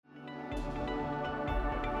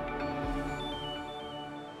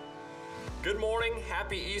Good morning,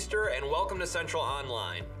 happy Easter, and welcome to Central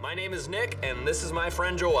Online. My name is Nick, and this is my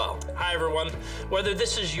friend Joel. Hi everyone. Whether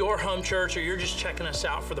this is your home church or you're just checking us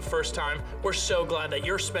out for the first time, we're so glad that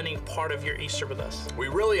you're spending part of your Easter with us. We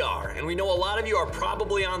really are, and we know a lot of you are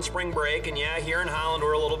probably on spring break, and yeah, here in Holland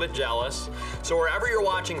we're a little bit jealous. So wherever you're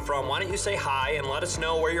watching from, why don't you say hi and let us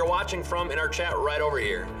know where you're watching from in our chat right over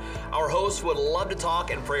here. Our hosts would love to talk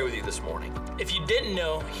and pray with you this morning. If you didn't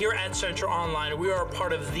know, here at Central Online, we are a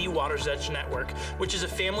part of the Water's Edge Network, which is a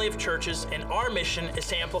family of churches, and our mission is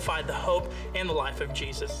to amplify the hope and the life of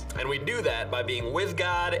Jesus. And we do that by being with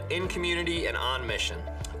God, in community, and on mission.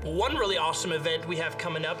 One really awesome event we have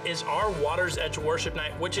coming up is our Water's Edge Worship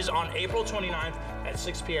Night, which is on April 29th at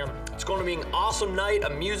 6 p.m. It's going to be an awesome night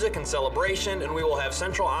of music and celebration, and we will have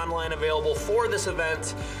Central Online available for this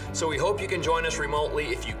event, so we hope you can join us remotely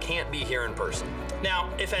if you can't be here in person. Now,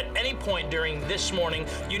 if at any point during this morning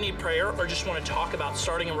you need prayer or just want to talk about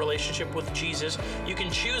starting a relationship with Jesus, you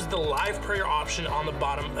can choose the live prayer option on the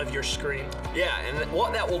bottom of your screen. Yeah, and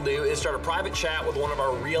what that will do is start a private chat with one of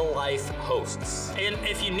our real-life hosts. And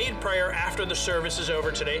if you need prayer after the service is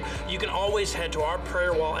over today, you can always head to our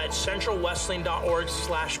prayer wall at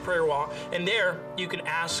centralwesleyan.org/prayer wall, and there you can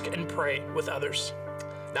ask and pray with others.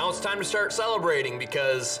 Now it's time to start celebrating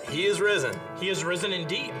because He is risen. He is risen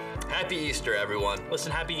indeed. Happy Easter, everyone.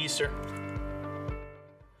 Listen, happy Easter.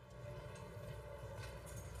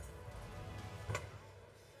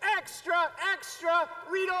 Extra, extra,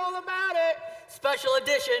 read all about it. Special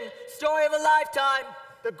edition, story of a lifetime.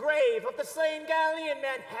 The grave of the slain Galilean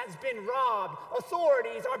man has been robbed.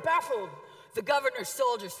 Authorities are baffled. The governor's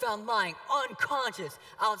soldiers found lying unconscious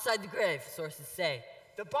outside the grave, sources say.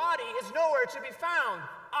 The body is nowhere to be found.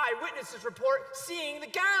 Eyewitnesses report seeing the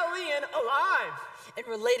Galilean alive. In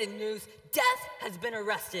related news, death has been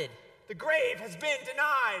arrested. The grave has been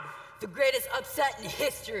denied. The greatest upset in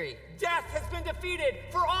history. Death has been defeated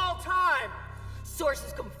for all time.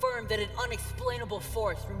 Sources confirm that an unexplainable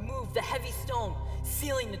force removed the heavy stone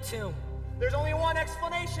sealing the tomb. There's only one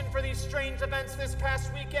explanation for these strange events this past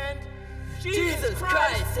weekend. Jesus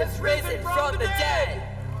Christ has risen from the dead.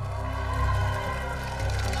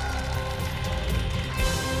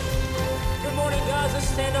 Good morning, guys. Let's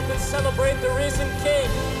stand up and celebrate the risen King.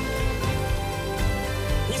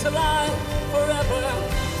 He's alive forever.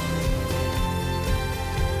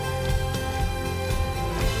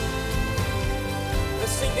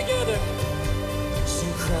 Let's sing together. To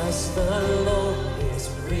Christ the Lord is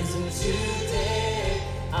risen today.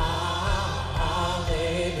 Alleluia.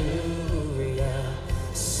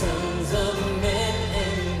 Sons of men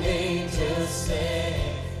and angels say,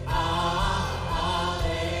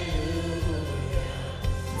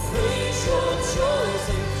 praise your joys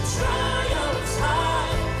and triumphs high.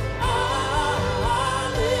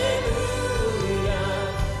 Alleluia.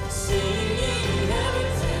 Sing ye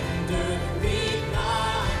heavens and earth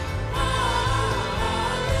reply. Alleluia.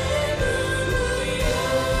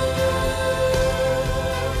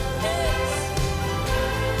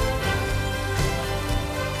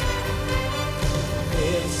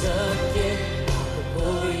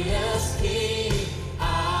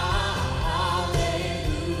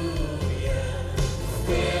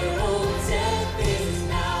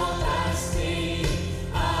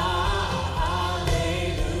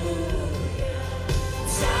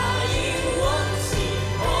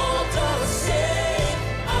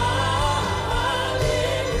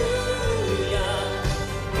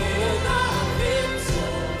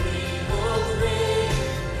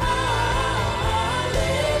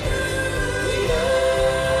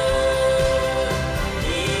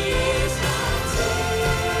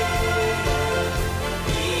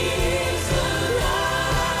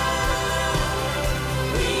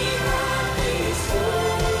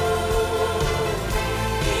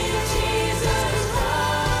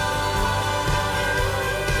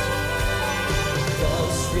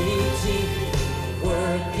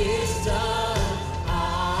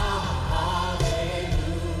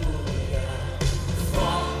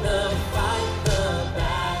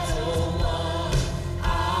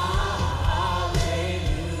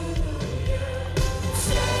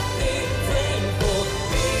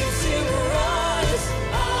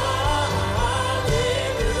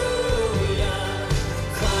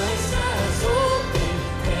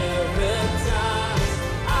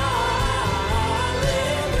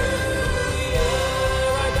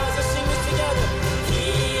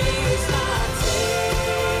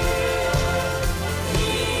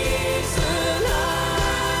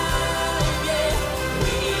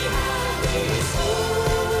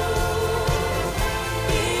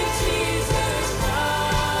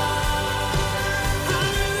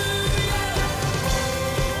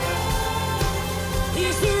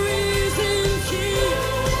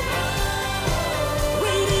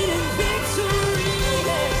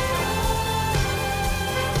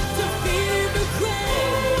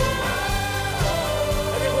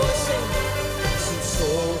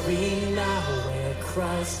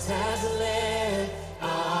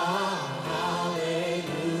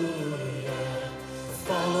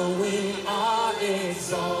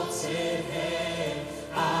 exalted head.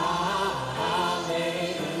 Hallelujah.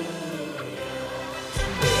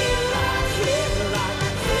 Be like him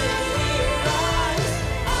we rise.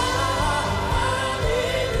 Hallelujah.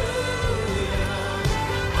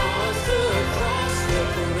 Arms across the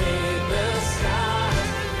greatness sky.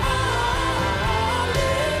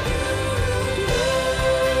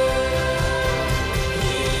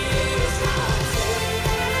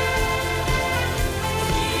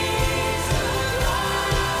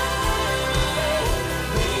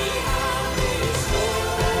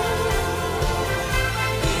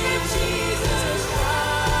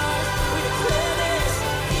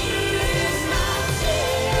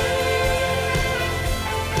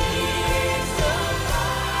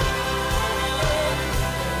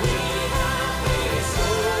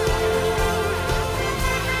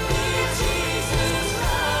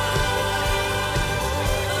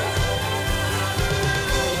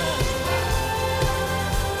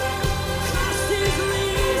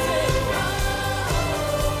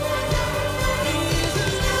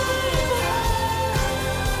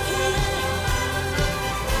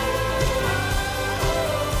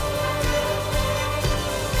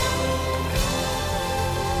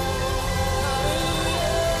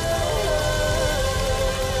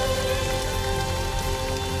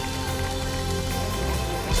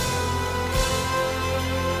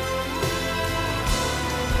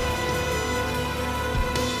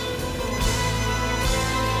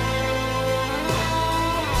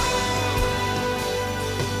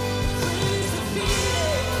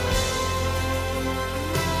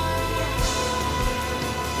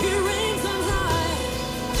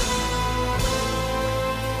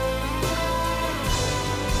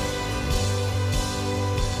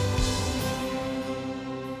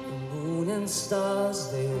 Stars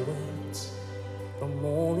they wept, the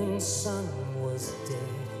morning sun was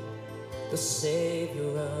dead. The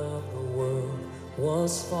Savior of the world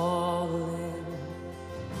was fallen.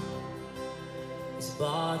 His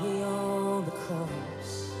body on the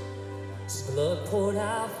cross, his blood poured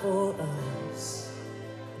out for us.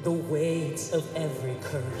 The weight of every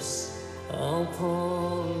curse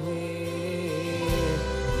upon him.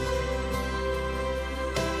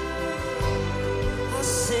 Our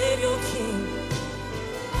Savior King,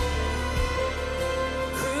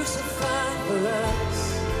 crucified for us.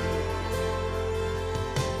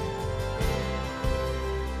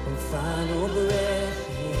 One final breath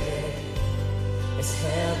he had as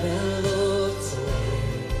heaven looked away.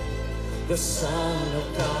 The Son of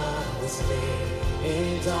God was laid in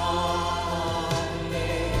darkness.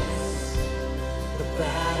 The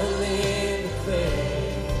battle in the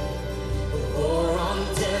grave, the war on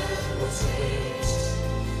death was waged.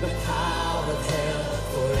 The power of hell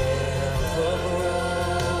forever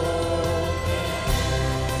broken.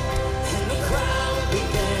 And the crowd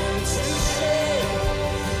began to shake.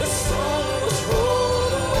 The storm was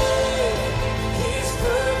rolled away. His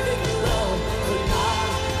perfect love could not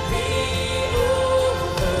be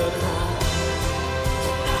overcome.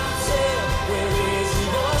 Cannot tell where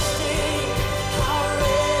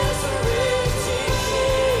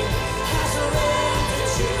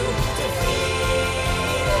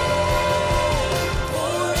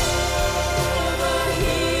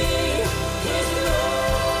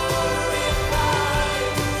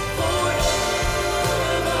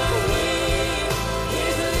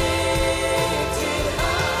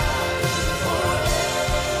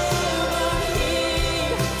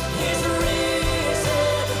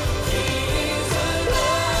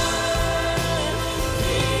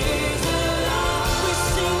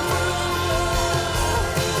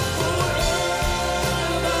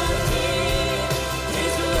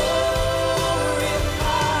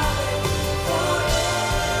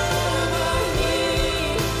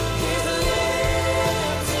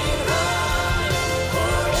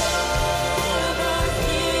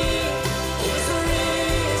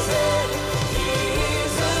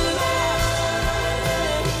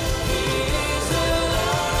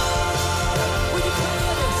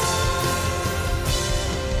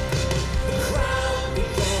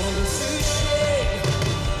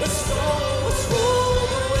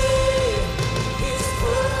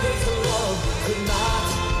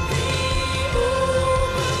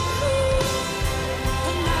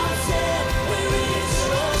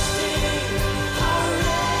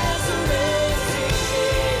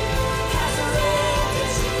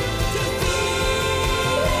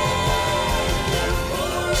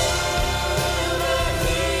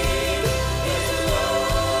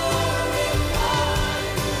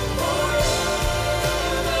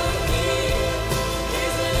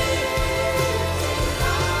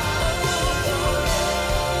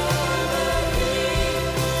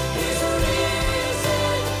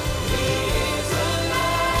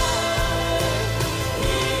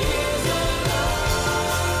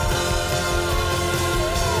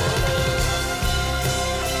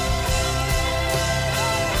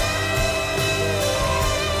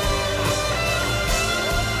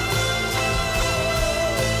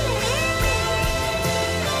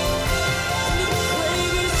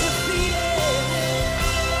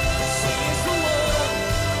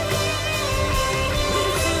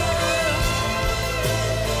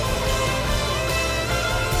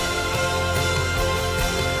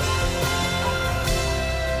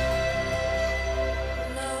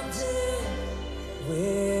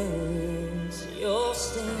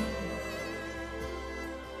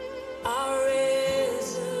our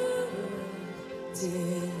resurrected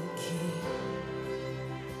King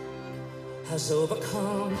has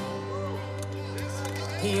overcome.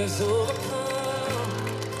 He has overcome.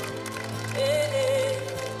 Hey, hey.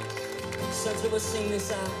 Sons, let's sing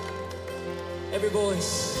this out. Every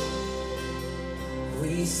voice.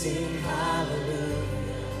 We sing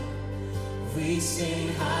hallelujah. We sing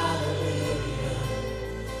hallelujah.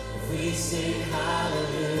 We sing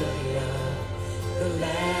hallelujah. The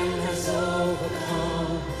Lamb has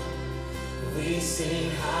overcome. We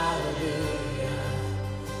sing hallelujah.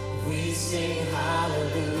 We sing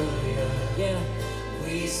hallelujah. Yeah.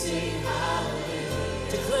 We sing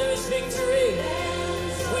hallelujah. Declare his victory.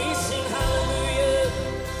 We sing hallelujah.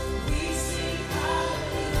 We sing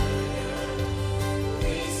hallelujah.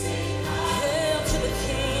 We sing hallelujah. Hail to the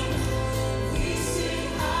King. We sing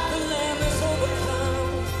hallelujah. The Lamb has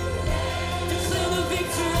overcome. Declare the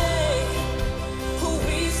victory.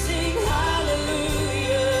 We sing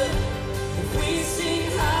hallelujah. We sing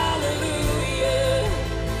hallelujah.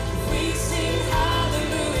 We sing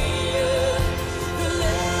hallelujah. The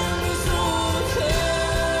Lamb is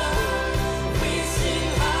overcome. We sing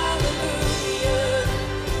hallelujah.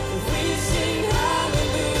 We sing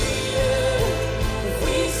hallelujah.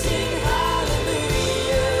 We sing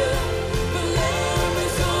hallelujah. The Lamb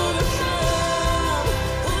is overcome.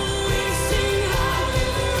 We sing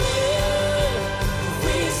hallelujah.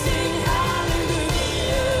 We sing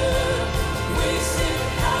hallelujah. We sing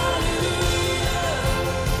hallelujah.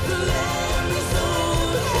 The Lamb is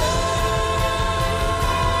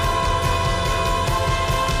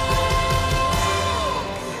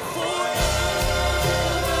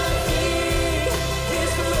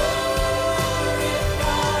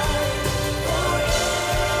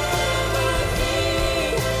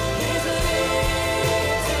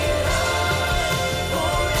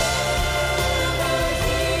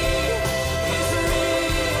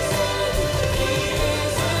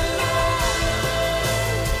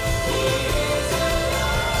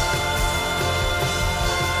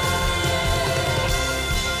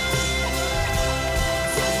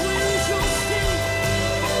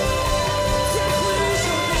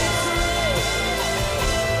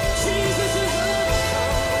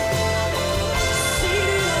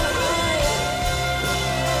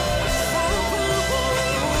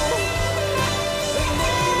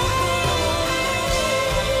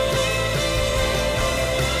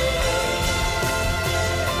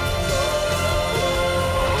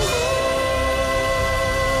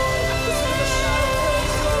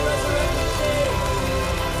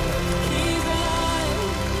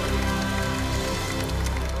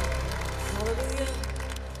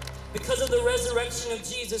Because of the resurrection of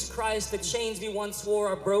Jesus Christ, the chains we once wore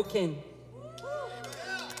are broken.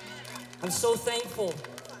 I'm so thankful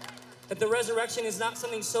that the resurrection is not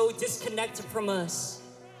something so disconnected from us.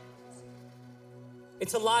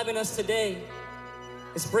 It's alive in us today.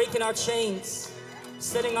 It's breaking our chains,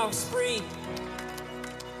 setting us free.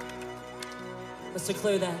 Let's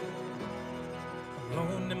declare that.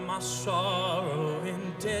 Alone in my sorrow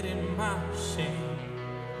and dead in my sin.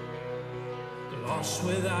 Lost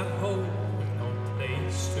without hope, with no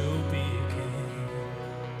place to begin.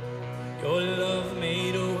 Your love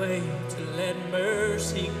made a way to let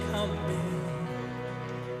mercy come in.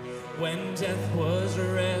 When death was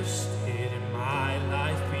arrested and my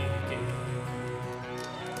life began.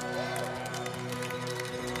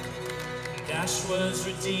 And ash was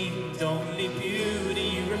redeemed, only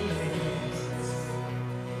beauty remains.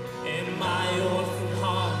 And my orphan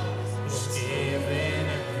heart was given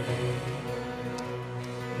a name.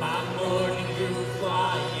 My morning grew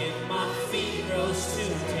quiet, my feet rose to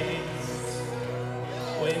dance.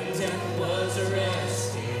 When death was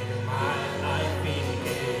arrested, my life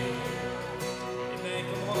began. Amen.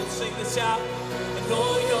 Come on, sing this out. And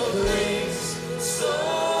all your grace, so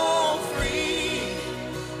free,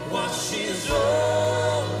 washes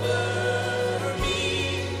over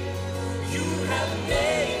me. You have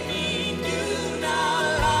made me new, now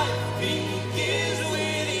life begins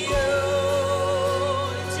with you.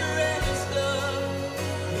 It's your endless love,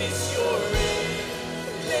 it's your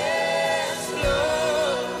endless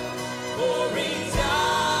love pouring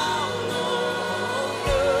down on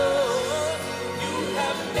us. You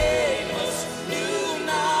have made us new,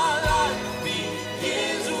 now life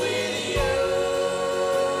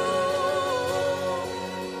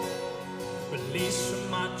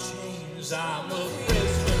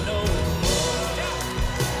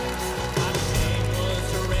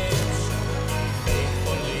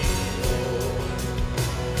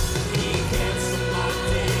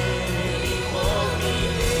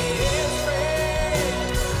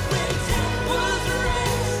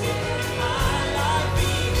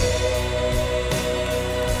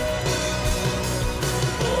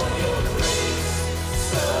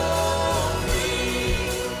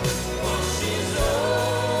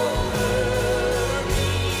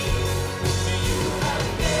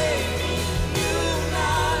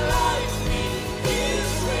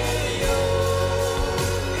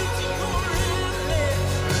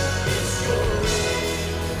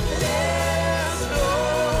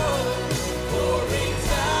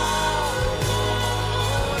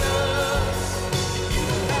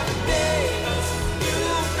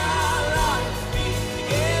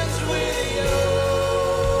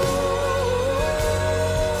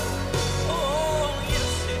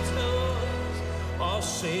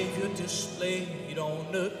Savior displayed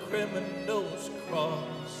on the criminal's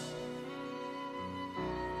cross.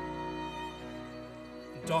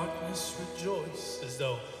 Darkness rejoiced as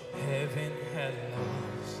though heaven had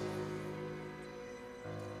lost.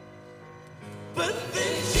 But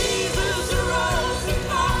then Jesus arose and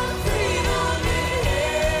found freedom in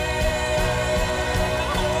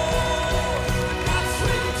hell. Oh, that's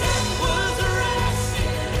when death was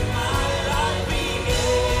arrested and my life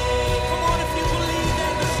began. Come on, if you believe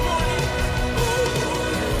that this morning.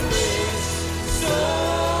 Oh, Rees, so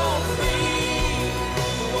free,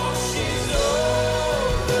 washes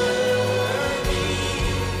over me.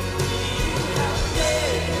 You have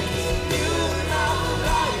made me new, now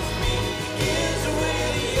life begins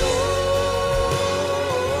with you.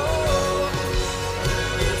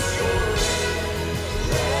 It's your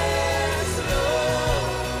endless love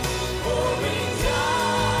pouring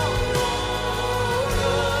down on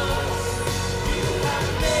us. You have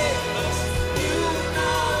made us new,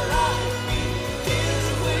 now life begins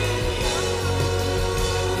with you.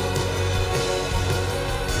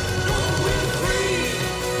 We're free,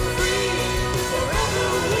 free, forever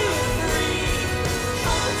we're free.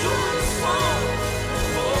 Come join the song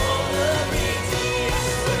of all the BTS.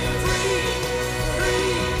 We're free,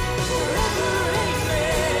 free, forever,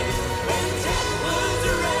 amen. When death was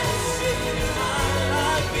arrested and my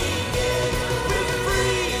life began. We're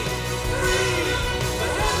free, free,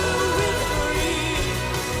 forever we're free.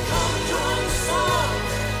 Come join the song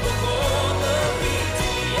of all the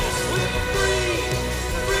BTS. We're free,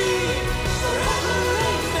 free, forever,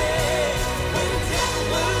 amen. When death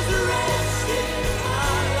was arrested and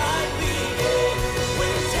my life began.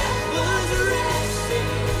 When death was arrested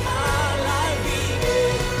and my life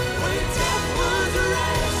began. When death was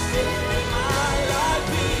arrested and my life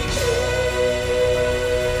began.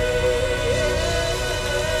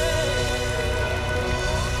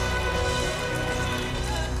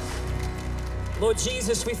 Lord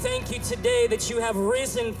Jesus, we thank you today that you have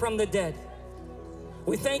risen from the dead.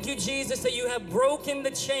 We thank you, Jesus, that you have broken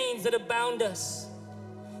the chains that have bound us.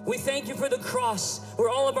 We thank you for the cross where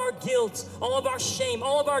all of our guilt, all of our shame,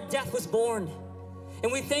 all of our death was borne.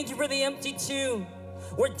 And we thank you for the empty tomb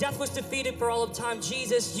where death was defeated for all of time.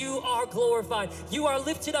 Jesus, you are glorified. You are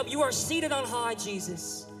lifted up. You are seated on high,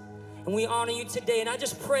 Jesus. And we honor you today. And I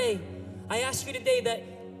just pray, I ask you today that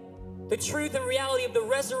the truth and reality of the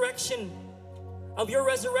resurrection, of your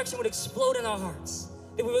resurrection would explode in our hearts.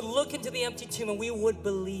 That we would look into the empty tomb and we would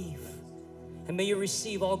believe. And may you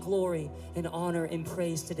receive all glory and honor and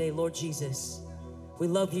praise today, Lord Jesus. We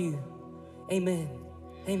love you. Amen.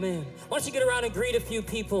 Amen. Why don't you get around and greet a few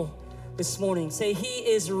people this morning. Say, he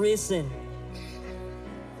is risen.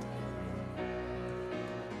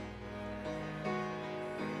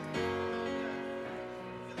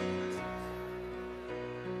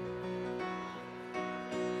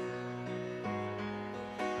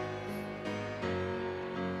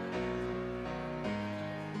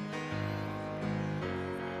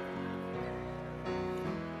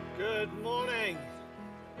 Good morning.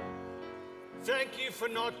 Thank you for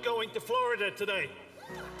not going to Florida today.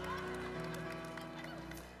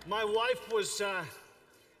 My wife was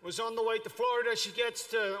on the way to Florida. She gets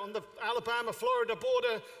to on the Alabama-Florida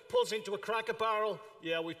border, pulls into a Cracker Barrel.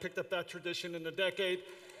 Yeah, we picked up that tradition in a decade.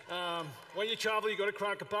 When you travel, you go to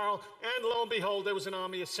Cracker Barrel. And lo and behold, there was an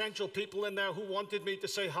Army Essential people in there who wanted me to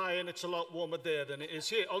say hi, and it's a lot warmer there than it is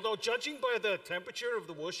here. Although, judging by the temperature of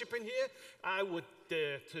the worship in here, I would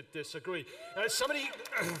dare to disagree.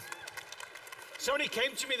 Somebody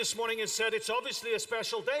came to me this morning and said, it's obviously a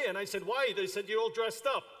special day. And I said, why? They said, you're all dressed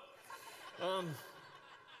up.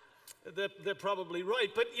 They're probably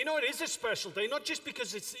right. But you know, it is a special day, not just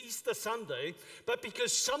because it's Easter Sunday, but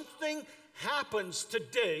because something happens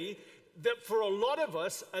today that for a lot of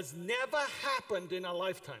us has never happened in our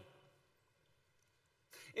lifetime.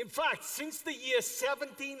 In fact, since the year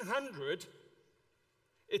 1700,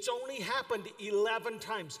 it's only happened 11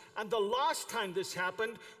 times. And the last time this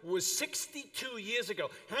happened was 62 years ago.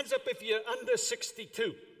 Hands up if you're under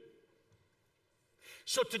 62.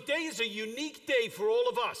 So today is a unique day for all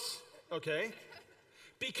of us, okay?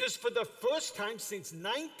 Because for the first time since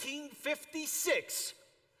 1956,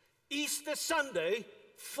 Easter Sunday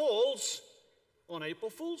falls on April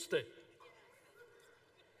Fool's Day.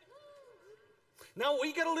 Now,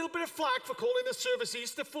 we get a little bit of flack for calling the service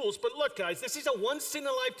Easter Fools, but look, guys, this is a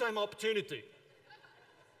once-in-a-lifetime opportunity.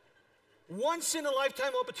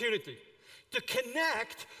 Once-in-a-lifetime opportunity to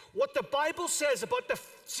connect what the Bible says about the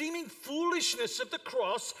seeming foolishness of the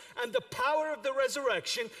cross and the power of the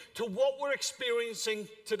resurrection to what we're experiencing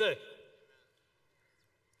today.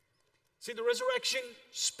 See, the resurrection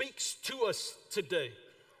speaks to us today.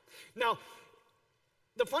 Now,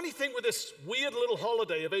 the funny thing with this weird little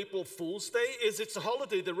holiday of April Fool's Day is it's a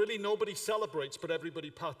holiday that really nobody celebrates, but everybody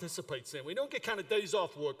participates in. We don't get kind of days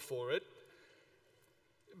off work for it,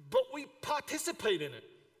 but we participate in it.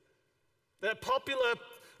 That popular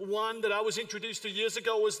one that I was introduced to years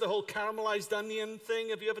ago was the whole caramelized onion thing.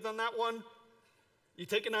 Have you ever done that one? You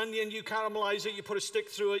take an onion, you caramelize it, you put a stick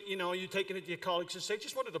through it, you take it to your colleagues and say,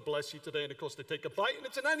 just wanted to bless you today, and of course they take a bite and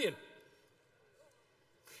it's an onion.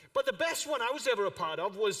 But the best one I was ever a part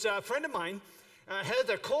of was a friend of mine,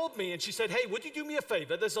 Heather, called me and she said, hey, would you do me a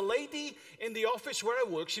favor? There's a lady in the office where I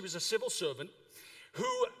work, she was a civil servant,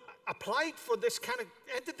 who applied for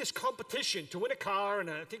entered this competition to win a car, and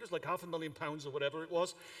I think it was like £500,000 or whatever it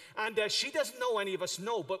was, and she doesn't know any of us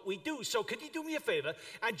know, but we do, so could you do me a favor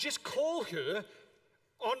and just call her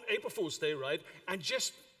on April Fool's Day, right, and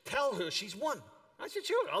just tell her she's won. I said,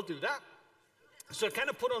 sure, I'll do that. So I kind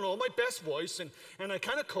of put on all my best voice, and I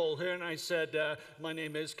kind of called her, and I said, my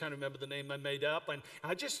name is, can't remember the name I made up, and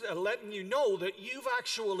I just letting you know that you've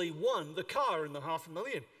actually won the car in the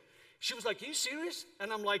 $500,000. She was like, are you serious?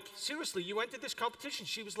 And I'm like, seriously, you entered this competition?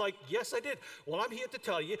 She was like, yes, I did. Well, I'm here to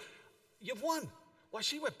tell you, you've won. Well,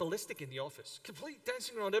 she went ballistic in the office, complete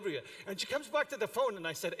dancing around everywhere. And she comes back to the phone, and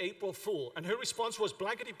I said, April Fool. And her response was,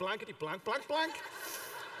 blankety, blankety, blank, blank, blank.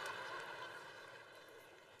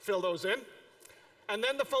 Fill those in. And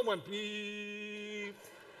then the phone went beep.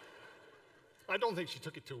 I don't think she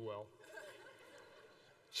took it too well.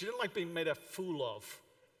 She didn't like being made a fool of.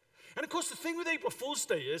 And of course, the thing with April Fool's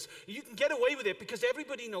Day is you can get away with it because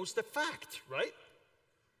everybody knows the fact, right?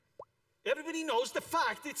 Everybody knows the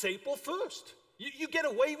fact it's April 1st. You get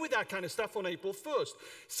away with that kind of stuff on April 1st.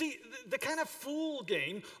 See, the kind of fool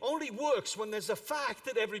game only works when there's a fact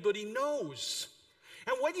that everybody knows.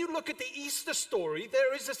 And when you look at the Easter story,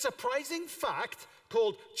 there is a surprising fact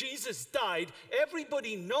called Jesus died.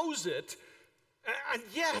 Everybody knows it. And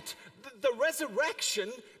yet, the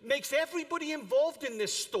resurrection makes everybody involved in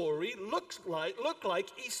this story look like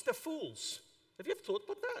Easter fools. Have you ever thought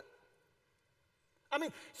about that? I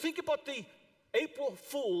mean, think about the April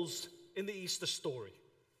fools in the Easter story.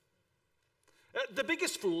 The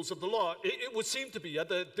biggest fools of the law, it would seem to be, are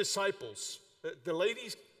the disciples. The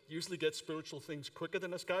ladies usually get spiritual things quicker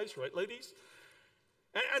than us guys, right, ladies?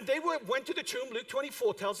 And they went to the tomb. Luke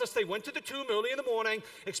 24 tells us they went to the tomb early in the morning,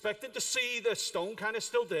 expecting to see the stone kind of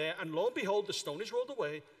still there. And lo and behold, the stone is rolled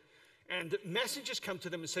away. And messengers come to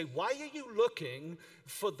them and say, why are you looking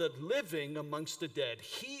for the living amongst the dead?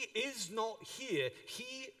 He is not here.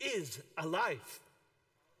 He is alive.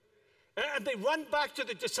 And they run back to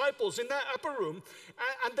the disciples in that upper room,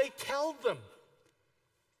 and they tell them,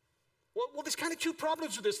 well, there's kind of two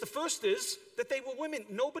problems with this. The first is that they were women.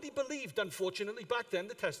 Nobody believed, unfortunately, back then,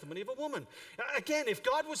 the testimony of a woman. Again, if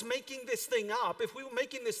God was making this thing up, if we were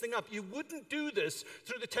making this thing up, you wouldn't do this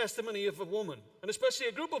through the testimony of a woman, and especially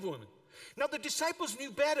a group of women. Now, the disciples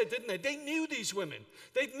knew better, didn't they? They knew these women.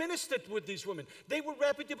 They'd ministered with these women. They were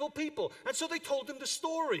reputable people, and so they told them the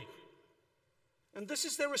story. And this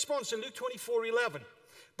is their response in Luke 24:11.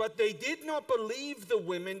 But they did not believe the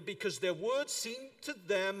women because their words seemed to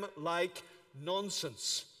them like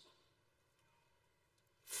nonsense.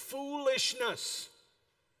 Foolishness.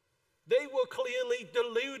 They were clearly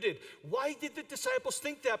deluded. Why did the disciples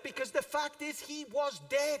think that? Because the fact is he was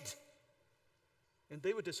dead. And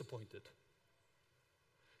they were disappointed.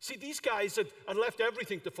 See, these guys had left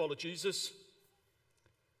everything to follow Jesus.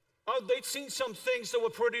 Oh, they'd seen some things that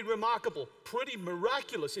were pretty remarkable, pretty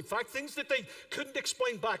miraculous. In fact, things that they couldn't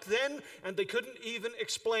explain back then and they couldn't even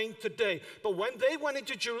explain today. But when they went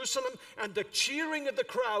into Jerusalem and the cheering of the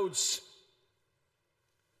crowds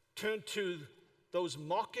turned to those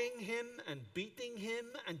mocking him and beating him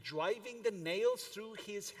and driving the nails through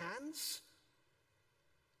his hands,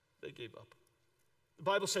 they gave up. The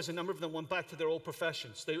Bible says a number of them went back to their old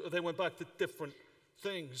professions. They went back to different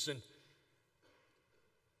things. And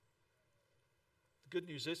good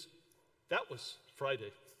news is, that was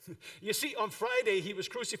Friday. You see, on Friday, he was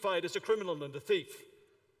crucified as a criminal and a thief.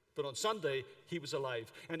 But on Sunday, he was alive.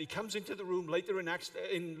 And he comes into the room later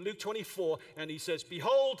in Luke 24, and he says,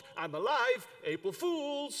 behold, I'm alive, April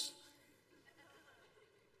Fools.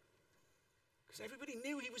 Because everybody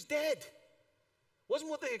knew he was dead. Wasn't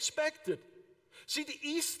what they expected. See, the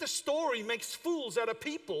Easter story makes fools out of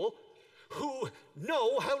people who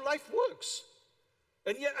know how life works.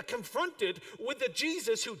 And yet are confronted with the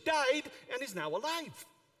Jesus who died and is now alive.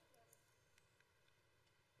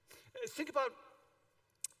 Think about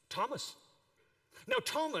Thomas. Now,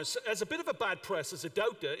 Thomas has a bit of a bad press as a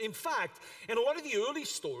doubter. In fact, in a lot of the early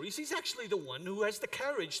stories, he's actually the one who has the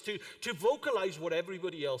courage to vocalize what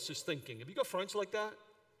everybody else is thinking. Have you got friends like that?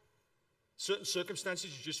 Certain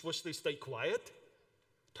circumstances, you just wish they stay quiet.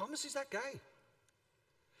 Thomas is that guy.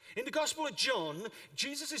 In the Gospel of John,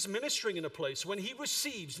 Jesus is ministering in a place when he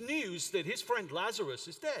receives news that his friend Lazarus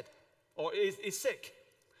is dead or is sick.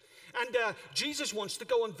 And Jesus wants to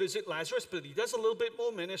go and visit Lazarus, but he does a little bit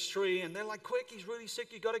more ministry, and they're like, quick, he's really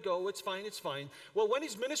sick, you got to go, it's fine, it's fine. Well, when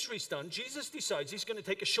his ministry's done, Jesus decides he's going to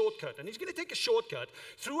take a shortcut, and he's going to take a shortcut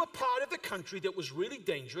through a part of the country that was really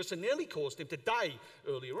dangerous and nearly caused him to die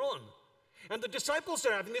earlier on. And the disciples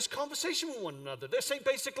are having this conversation with one another. They're saying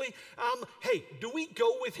basically, hey, do we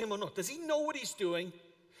go with him or not? Does he know what he's doing?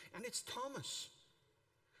 And it's Thomas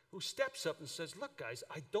who steps up and says, look, guys,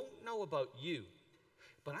 I don't know about you,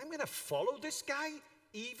 but I'm going to follow this guy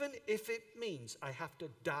even if it means I have to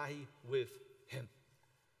die with him.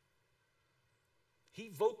 He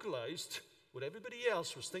vocalized what everybody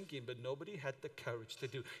else was thinking, but nobody had the courage to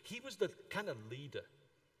do. He was the kind of leader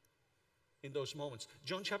in those moments.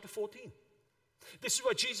 John chapter 14. This is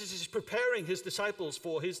where Jesus is preparing his disciples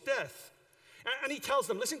for his death. And he tells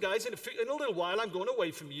them, listen guys, in a little while I'm going away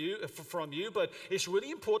from you, but it's really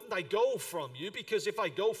important I go from you, because if I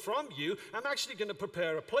go from you, I'm actually going to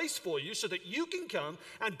prepare a place for you so that you can come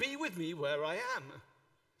and be with me where I am.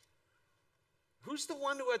 Who's the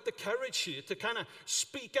one who had the courage here to kind of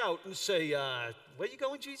speak out and say, where are you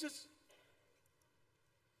going, Jesus?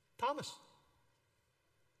 Thomas.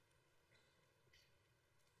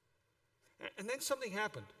 And then something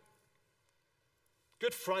happened.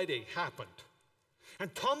 Good Friday happened.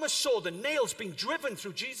 And Thomas saw the nails being driven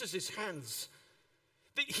through Jesus' hands.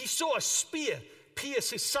 He saw a spear pierce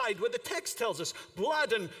his side, where the text tells us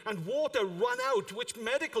blood and water run out, which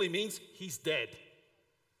medically means he's dead.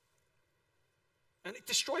 And it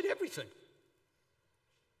destroyed everything.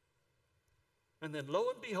 And then lo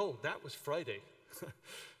and behold, that was Friday.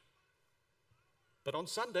 But on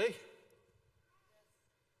Sunday,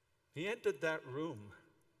 he entered that room.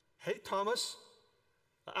 Hey, Thomas,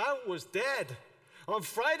 I was dead. On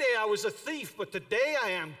Friday, I was a thief, but today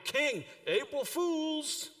I am king. April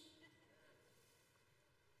Fools.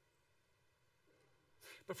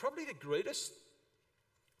 But probably the greatest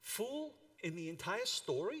fool in the entire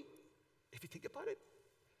story, if you think about it,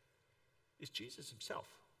 is Jesus himself.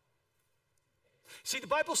 See, the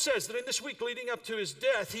Bible says that in this week leading up to his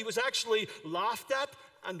death, he was actually laughed at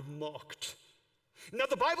and mocked. Now,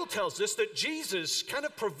 the Bible tells us that Jesus kind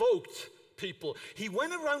of provoked people. He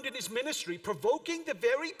went around in his ministry provoking the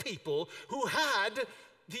very people who had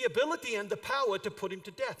the ability and the power to put him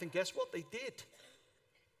to death. And guess what? They did.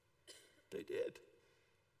 They did.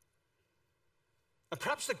 And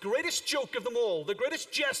perhaps the greatest joke of them all, the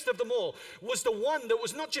greatest jest of them all, was the one that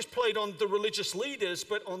was not just played on the religious leaders,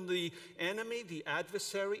 but on the enemy, the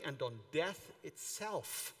adversary, and on death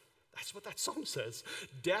itself. That's what that song says.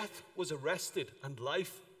 Death was arrested and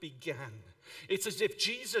life began. It's as if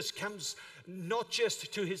Jesus comes not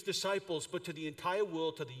just to his disciples, but to the entire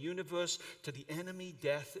world, to the universe, to the enemy,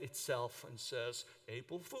 death itself, and says,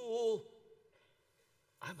 April Fool,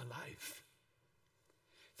 I'm alive.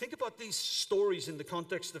 Think about these stories in the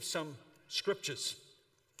context of some scriptures.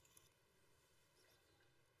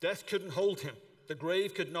 Death couldn't hold him. The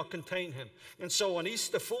grave could not contain him. And so on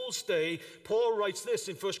Easter Fool's Day, Paul writes this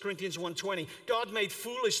in 1 Corinthians 1:20, God made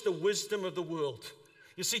foolish the wisdom of the world.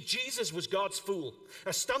 You see, Jesus was God's fool,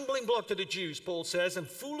 a stumbling block to the Jews, Paul says, and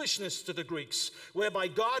foolishness to the Greeks, whereby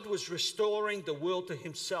God was restoring the world to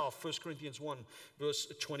himself, 1 Corinthians 1, verse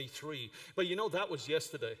 23. But you know, that was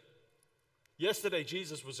yesterday. Yesterday,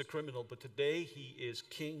 Jesus was a criminal, but today he is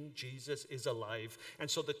king. Jesus is alive. And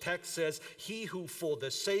so the text says, he who for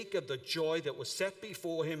the sake of the joy that was set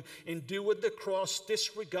before him endured the cross,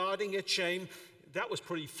 disregarding its shame. That was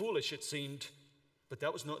pretty foolish, it seemed. But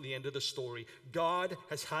that was not the end of the story. God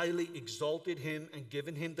has highly exalted him and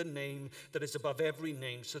given him the name that is above every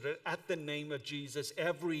name, so that at the name of Jesus,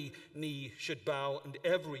 every knee should bow and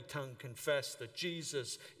every tongue confess that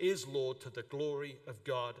Jesus is Lord, to the glory of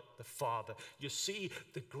God the Father. You see,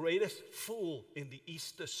 the greatest fool in the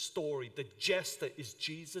Easter story, the jester, is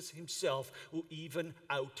Jesus himself, who even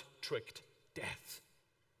out-tricked death.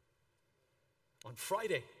 On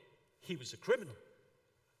Friday, he was a criminal,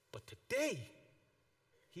 but today,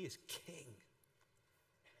 he is king.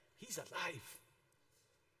 He's alive.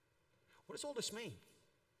 What does all this mean?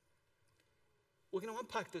 We're going to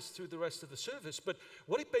unpack this through the rest of the service, but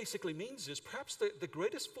what it basically means is perhaps the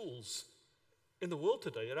greatest fools in the world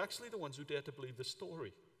today are actually the ones who dare to believe the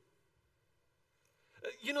story.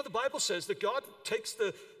 You know, the Bible says that God takes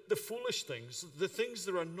the foolish things, the things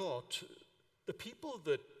that are not, the people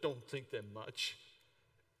that don't think they're much,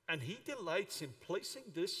 And he delights in placing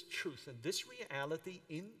this truth and this reality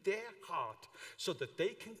in their heart so that they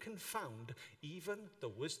can confound even the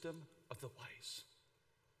wisdom of the wise.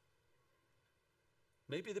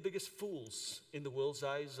 Maybe the biggest fools in the world's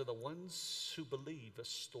eyes are the ones who believe a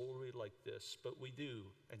story like this, but we do.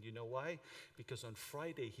 And you know why? Because on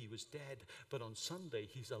Friday he was dead, but on Sunday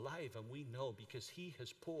he's alive, and we know because he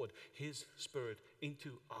has poured his Spirit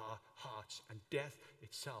into our hearts, and death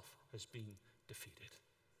itself has been defeated.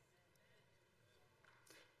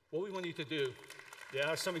 What we want you to do,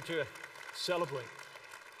 something to celebrate.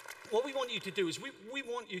 What we want you to do is we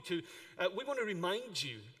want to remind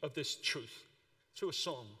you of this truth through a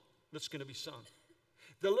song that's going to be sung.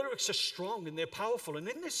 The lyrics are strong and they're powerful. And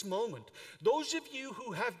in this moment, those of you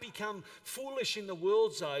who have become foolish in the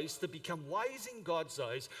world's eyes to become wise in God's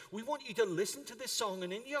eyes, we want you to listen to this song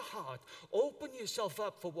and in your heart, open yourself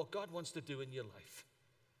up for what God wants to do in your life.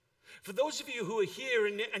 For those of you who are here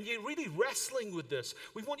and you're really wrestling with this,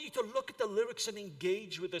 we want you to look at the lyrics and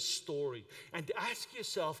engage with this story and ask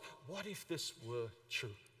yourself, what if this were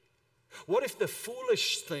true? What if the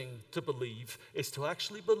foolish thing to believe is to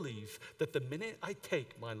actually believe that the minute I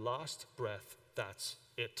take my last breath, that's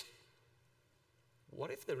it? What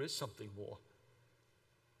if there is something more?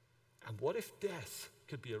 And what if death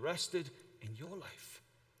could be arrested in your life?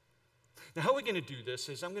 Now, how we're going to do this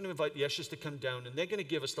is I'm going to invite the ushers to come down, and they're going to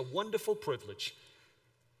give us the wonderful privilege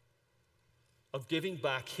of giving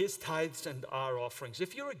back his tithes and our offerings.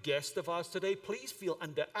 If you're a guest of ours today, please feel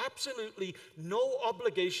under absolutely no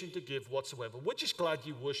obligation to give whatsoever. We're just glad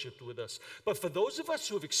you worshiped with us. But for those of us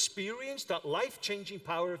who have experienced that life-changing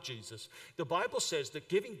power of Jesus, the Bible says that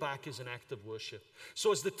giving back is an act of worship.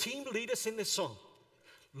 So as the team lead us in this song,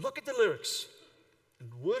 look at the lyrics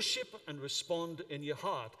and worship and respond in your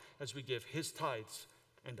heart as we give his tithes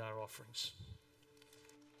and our offerings.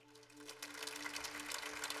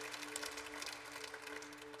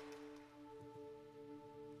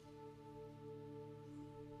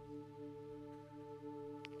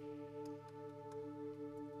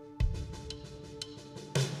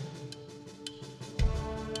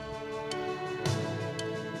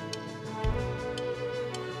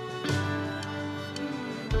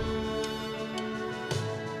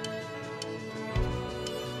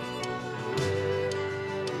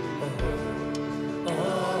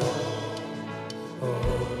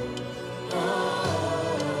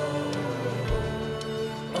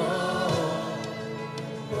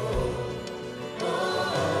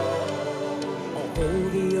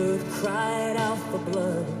 Cried out for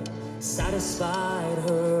blood, satisfied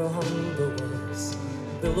her hunger was.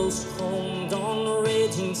 Billows combed on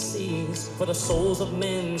raging seas, for the souls of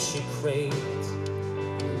men she craved.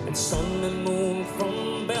 And sun and moon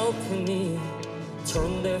from balcony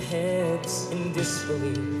turned their heads in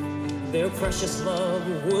disbelief. Their precious love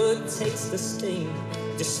would taste the sting,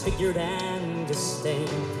 disfigured and disdained.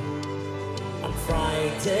 On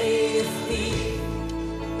Friday a thief,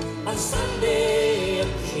 on Sunday a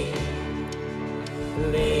king,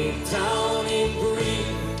 laid down in grief,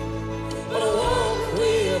 but awoke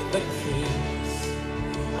with the keys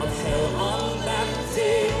of hell on that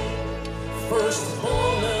day.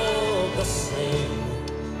 Firstborn of the slain,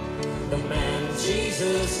 the man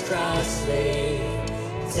Jesus Christ lay,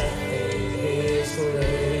 death in his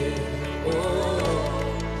grave.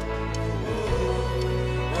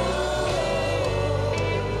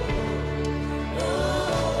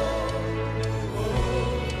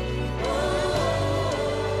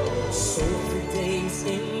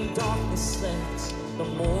 The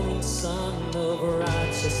morning sun of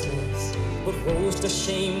righteousness, but rose to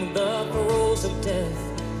shame the throes of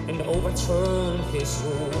death and overturned his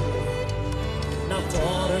rule. Now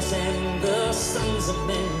daughters and the sons of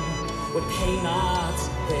men would pay not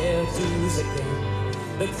their dues again.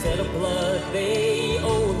 The debt of blood they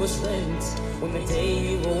owed was rent when the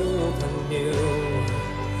day rolled anew.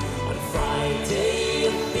 On Friday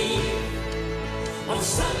a thief, on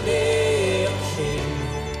Sunday a king,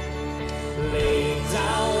 laid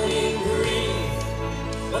down in grief,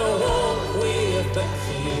 but awoke with the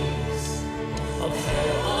keys of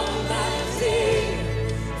hell on that day.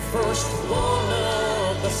 Firstborn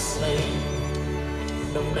of the slain,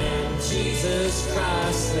 the man Jesus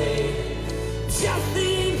Christ lay, death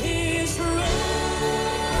in his grave.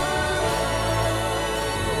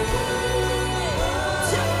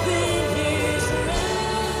 Death in his grave.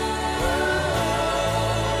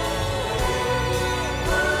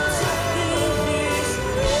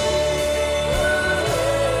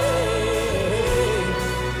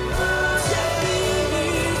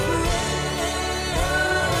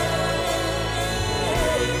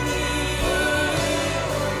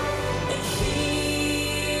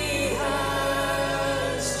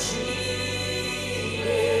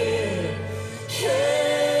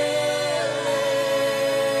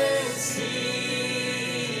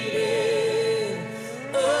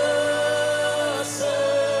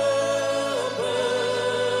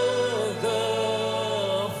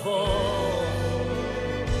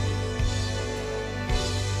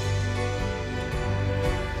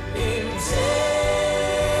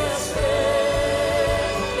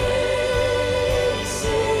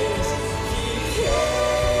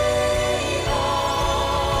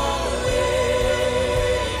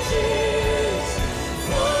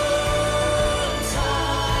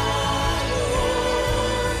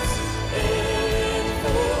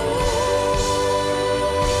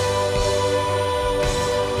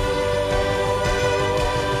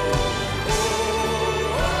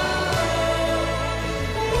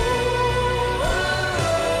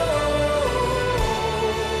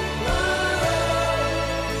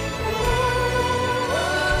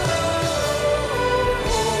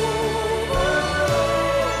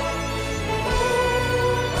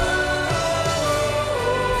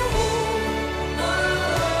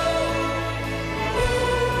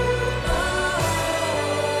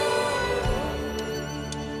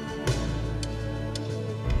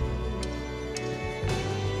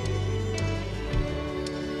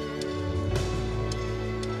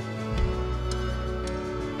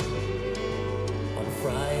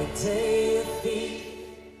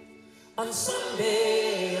 On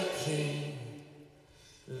Sunday a king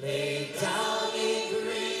laid down in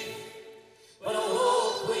grief, but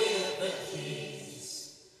awoke with the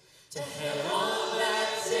keys to hell on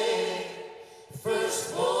that day.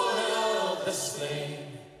 Firstborn of the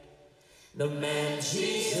slain, the man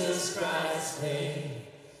Jesus Christ paid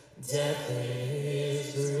death in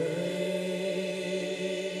his grave.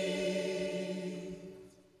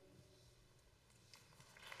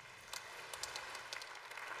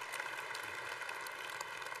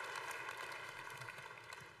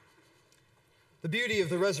 The beauty of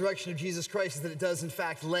the resurrection of Jesus Christ is that it does, in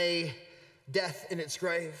fact, lay death in its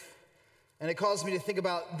grave. And it caused me to think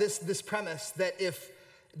about this premise, that if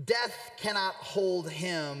death cannot hold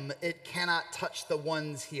him, it cannot touch the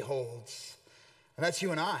ones he holds. And that's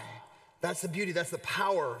you and I. That's the beauty, that's the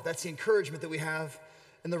power, that's the encouragement that we have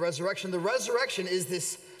in the resurrection. The resurrection is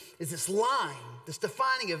this line, this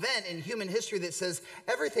defining event in human history that says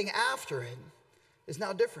everything after it is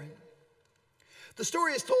now different. The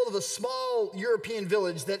story is told of a small European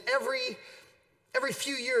village that every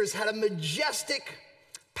few years had a majestic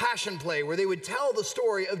passion play where they would tell the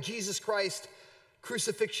story of Jesus Christ's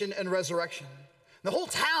crucifixion and resurrection. The whole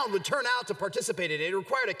town would turn out to participate in it. It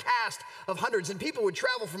required a cast of hundreds, and people would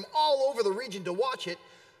travel from all over the region to watch it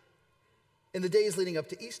in the days leading up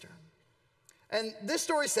to Easter. And this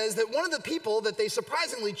story says that one of the people that they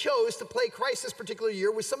surprisingly chose to play Christ this particular year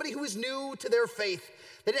was somebody who was new to their faith.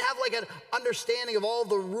 They didn't have like an understanding of all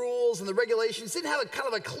the rules and the regulations, didn't have a kind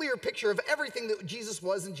of a clear picture of everything that Jesus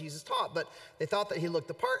was and Jesus taught, but they thought that he looked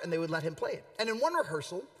the part and they would let him play it. And in one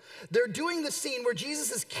rehearsal, they're doing the scene where Jesus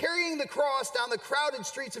is carrying the cross down the crowded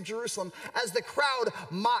streets of Jerusalem as the crowd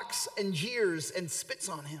mocks and jeers and spits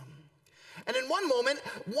on him. And in one moment,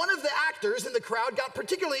 one of the actors in the crowd got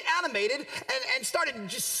particularly animated and started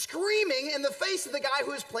just screaming in the face of the guy who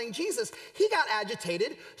was playing Jesus. He got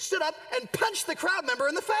agitated, stood up, and punched the crowd member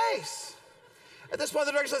in the face. At this point,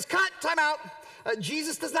 the director says, "Cut, time out.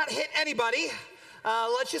 Jesus does not hit anybody.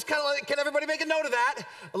 Let's just can everybody make a note of that?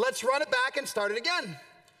 Let's run it back and start it again."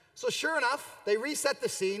 So sure enough, they reset the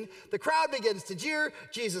scene. The crowd begins to jeer.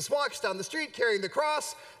 Jesus walks down the street carrying the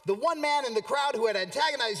cross. The one man in the crowd who had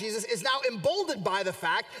antagonized Jesus is now emboldened by the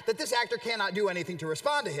fact that this actor cannot do anything to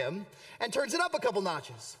respond to him and turns it up a couple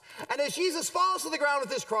notches. And as Jesus falls to the ground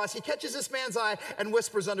with his cross, he catches this man's eye and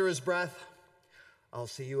whispers under his breath, "I'll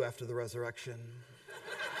see you after the resurrection."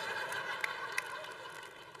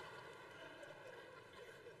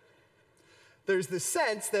 There's this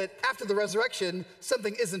sense that after the resurrection,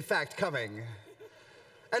 something is in fact coming.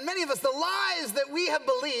 And many of us, the lies that we have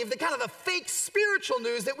believed, the kind of the fake spiritual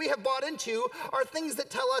news that we have bought into are things that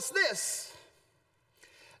tell us this: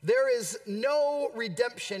 there is no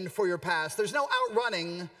redemption for your past. There's no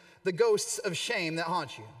outrunning the ghosts of shame that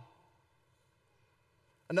haunt you.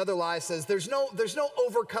 Another lie says there's no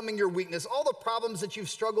overcoming your weakness. All the problems that you've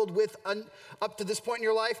struggled with up to this point in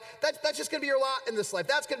your life, that's just gonna be your lot in this life.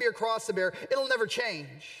 That's gonna be your cross to bear. It'll never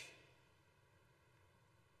change.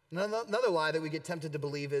 Another lie that we get tempted to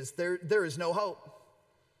believe is there is no hope.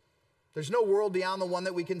 There's no world beyond the one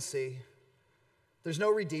that we can see. There's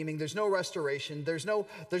no redeeming, there's no restoration, there's no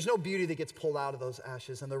beauty that gets pulled out of those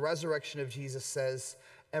ashes. And the resurrection of Jesus says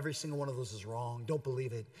every single one of those is wrong. Don't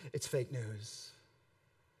believe it. It's fake news.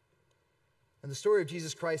 And the story of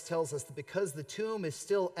Jesus Christ tells us that because the tomb is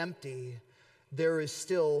still empty, there is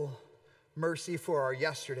still mercy for our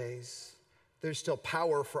yesterdays, there's still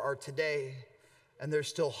power for our today, and there's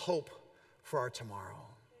still hope for our tomorrow.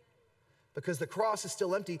 Because the cross is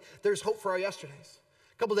still empty, there's hope for our yesterdays.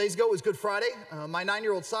 A couple days ago, it was Good Friday. My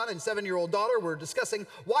 9-year-old son and 7-year-old daughter were discussing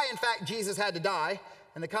why, in fact, Jesus had to die.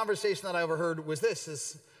 And the conversation that I overheard was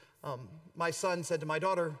this, my son said to my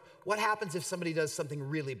daughter, "What happens if somebody does something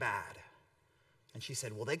really bad?" And she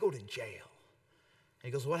said, "Well, they go to jail." And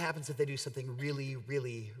he goes, "What happens if they do something really,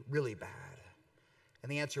 really, really bad?"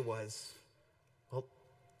 And the answer was, "Well,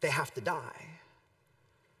 they have to die."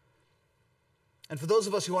 And for those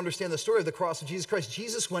of us who understand the story of the cross of Jesus Christ,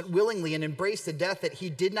 Jesus went willingly and embraced the death that he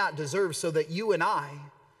did not deserve so that you and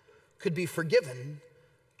I could be forgiven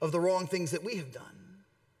of the wrong things that we have done.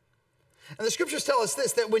 And the scriptures tell us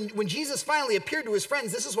this, that when Jesus finally appeared to his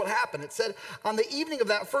friends, this is what happened. It said, on the evening of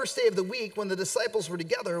that first day of the week, when the disciples were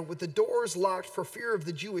together with the doors locked for fear of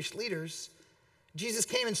the Jewish leaders, Jesus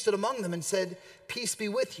came and stood among them and said, "Peace be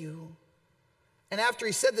with you." And after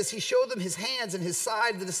he said this, he showed them his hands and his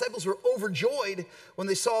side. The disciples were overjoyed when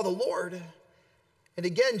they saw the Lord. And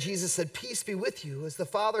again, Jesus said, "Peace be with you. As the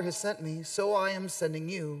Father has sent me, so I am sending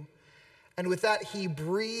you." And with that, he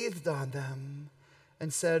breathed on them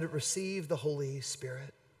and said, "Receive the Holy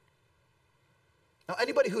Spirit." Now,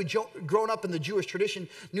 anybody who had grown up in the Jewish tradition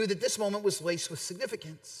knew that this moment was laced with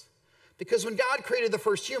significance. Because when God created the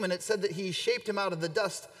first human, it said that he shaped him out of the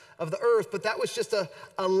dust of the earth, but that was just a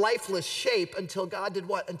lifeless shape until God did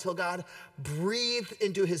what? Until God breathed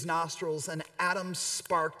into his nostrils and Adam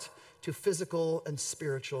sparked to physical and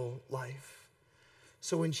spiritual life.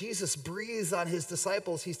 So when Jesus breathes on his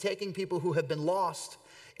disciples, he's taking people who have been lost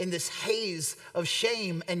in this haze of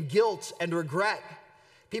shame and guilt and regret,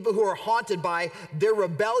 people who are haunted by their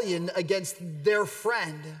rebellion against their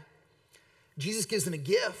friend. Jesus gives them a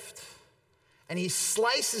gift. And he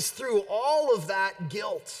slices through all of that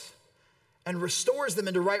guilt and restores them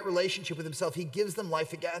into right relationship with himself. He gives them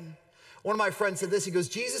life again. One of my friends said this, he goes,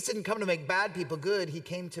 Jesus didn't come to make bad people good, he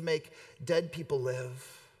came to make dead people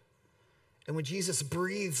live. And when Jesus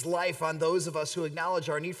breathes life on those of us who acknowledge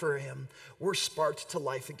our need for him, we're sparked to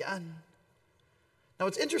life again. Now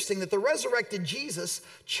it's interesting that the resurrected Jesus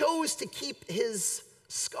chose to keep his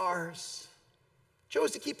scars.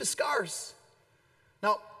 Chose to keep his scars.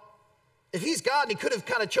 Now, if he's God and he could have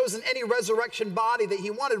kind of chosen any resurrection body that he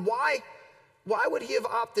wanted, why would he have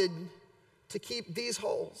opted to keep these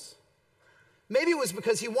holes? Maybe it was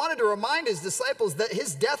because he wanted to remind his disciples that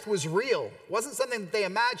his death was real. It wasn't something that they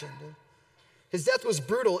imagined. His death was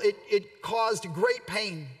brutal. It caused great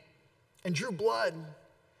pain and drew blood.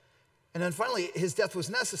 And then finally, his death was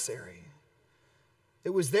necessary.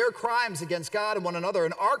 It was their crimes against God and one another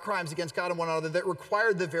and our crimes against God and one another that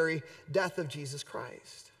required the very death of Jesus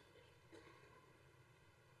Christ.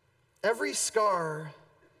 Every scar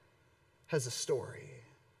has a story.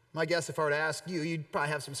 My guess, if I were to ask you, you'd probably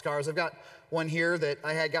have some scars. I've got one here that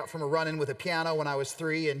I got from a run-in with a piano when I was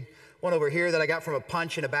 3, and one over here that I got from a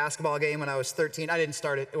punch in a basketball game when I was 13. I didn't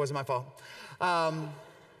start it. It wasn't my fault.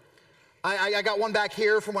 I got one back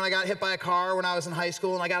here from when I got hit by a car when I was in high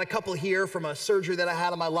school, and I got a couple here from a surgery that I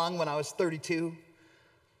had on my lung when I was 32.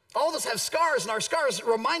 All of us have scars, and our scars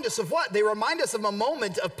remind us of what? They remind us of a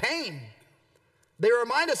moment of pain. They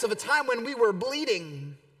remind us of a time when we were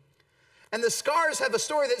bleeding. And the scars have a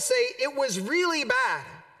story that say it was really bad.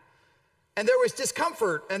 And there was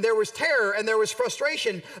discomfort, and there was terror, and there was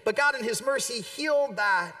frustration. But God in his mercy healed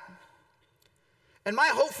that. And my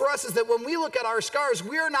hope for us is that when we look at our scars,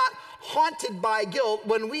 we are not haunted by guilt.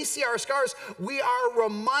 When we see our scars, we are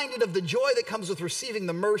reminded of the joy that comes with receiving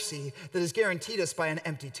the mercy that is guaranteed us by an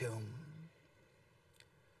empty tomb.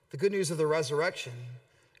 The good news of the resurrection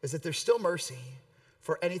is that there's still mercy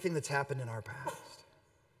for anything that's happened in our past.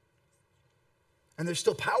 And there's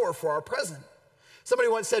still power for our present. Somebody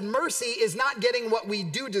once said, mercy is not getting what we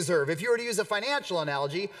do deserve. If you were to use a financial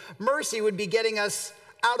analogy, mercy would be getting us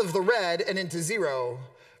out of the red and into zero.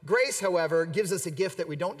 Grace, however, gives us a gift that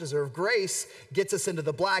we don't deserve. Grace gets us into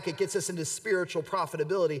the black. It gets us into spiritual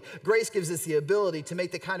profitability. Grace gives us the ability to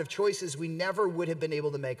make the kind of choices we never would have been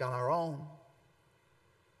able to make on our own.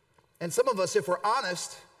 And some of us, if we're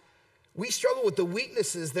honest, we struggle with the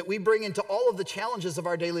weaknesses that we bring into all of the challenges of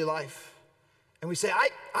our daily life. And we say,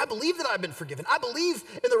 I believe that I've been forgiven. I believe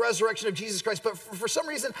in the resurrection of Jesus Christ, but for some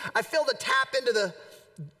reason, I fail to tap into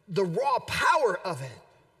the raw power of it.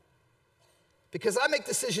 Because I make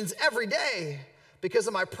decisions every day because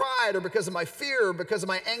of my pride or because of my fear or because of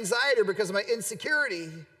my anxiety or because of my insecurity.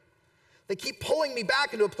 They keep pulling me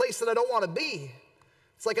back into a place that I don't want to be.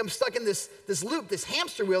 It's like I'm stuck in this loop, this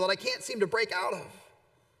hamster wheel that I can't seem to break out of.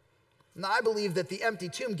 And I believe that the empty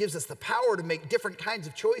tomb gives us the power to make different kinds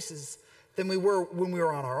of choices than we were when we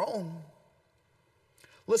were on our own.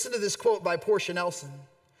 Listen to this quote by Portia Nelson.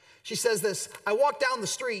 She says this, I walk down the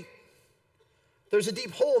street. There's a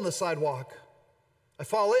deep hole in the sidewalk. I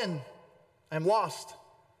fall in. I'm lost.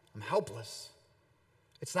 I'm helpless.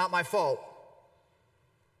 It's not my fault.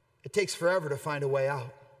 It takes forever to find a way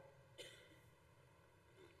out.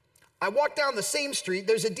 I walk down the same street.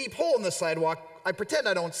 There's a deep hole in the sidewalk. I pretend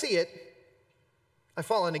I don't see it. I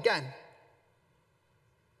fall in again.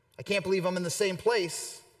 I can't believe I'm in the same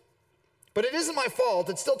place. But it isn't my fault.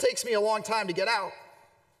 It still takes me a long time to get out.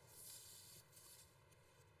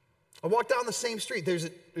 I walk down the same street. There's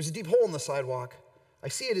a deep hole in the sidewalk. I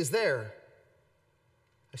see it is there.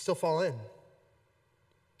 I still fall in.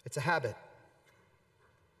 It's a habit.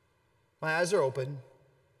 My eyes are open.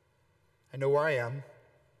 I know where I am.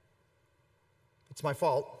 It's my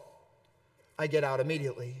fault. I get out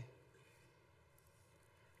immediately.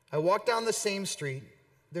 I walk down the same street.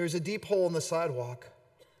 There's a deep hole in the sidewalk.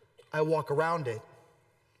 I walk around it.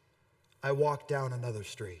 I walk down another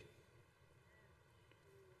street.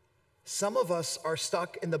 Some of us are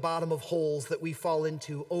stuck in the bottom of holes that we fall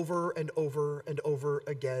into over and over and over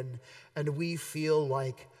again, and we feel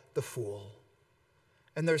like the fool.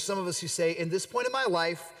 And there's some of us who say, in this point in my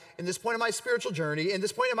life, in this point in my spiritual journey, in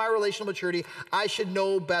this point in my relational maturity, I should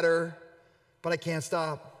know better, but I can't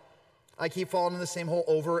stop. I keep falling in the same hole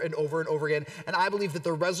over and over and over again. And I believe that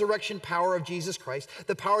the resurrection power of Jesus Christ,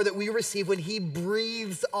 the power that we receive when he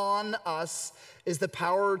breathes on us, is the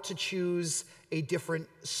power to choose a different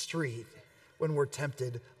street when we're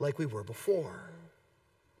tempted like we were before.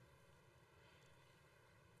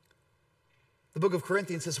 The book of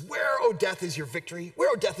Corinthians says, where, O death, is your victory? Where,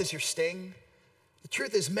 O death, is your sting? The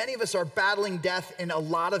truth is, many of us are battling death in a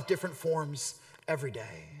lot of different forms every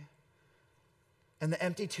day. And the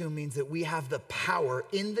empty tomb means that we have the power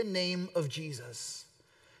in the name of Jesus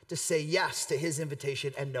to say yes to his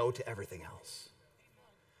invitation and no to everything else.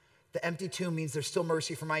 The empty tomb means there's still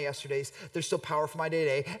mercy for my yesterdays, there's still power for my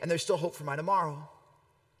day-to-day, and there's still hope for my tomorrow.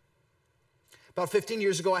 About 15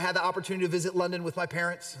 years ago, I had the opportunity to visit London with my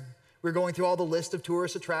parents. We were going through all the list of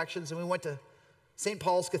tourist attractions, and we went to St.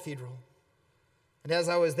 Paul's Cathedral. And as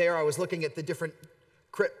I was there, I was looking at the different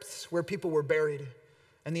crypts where people were buried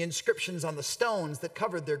and the inscriptions on the stones that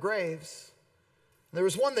covered their graves. And there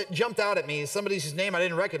was one that jumped out at me, somebody whose name I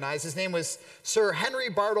didn't recognize. His name was Sir Henry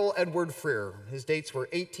Bartle Edward Frere. His dates were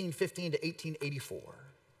 1815 to 1884.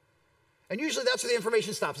 And usually that's where the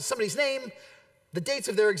information stops. It's somebody's name, the dates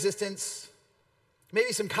of their existence,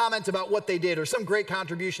 maybe some comment about what they did or some great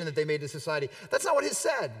contribution that they made to society. That's not what his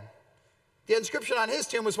said. The inscription on his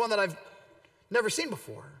tomb was one that I've never seen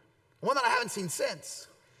before, one that I haven't seen since.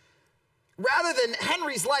 Rather than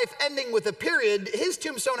Henry's life ending with a period, his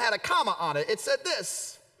tombstone had a comma on it. It said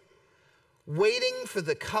this: waiting for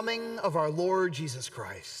the coming of our Lord Jesus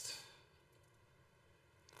Christ.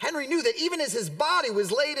 Henry knew that even as his body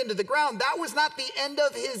was laid into the ground, that was not the end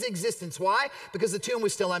of his existence. Why? Because the tomb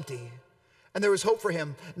was still empty. And there was hope for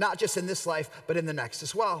him, not just in this life, but in the next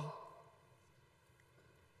as well.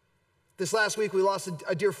 This last week, we lost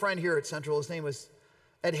a dear friend here at Central. His name was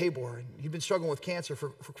Ed Habor, and he'd been struggling with cancer for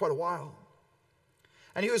quite a while.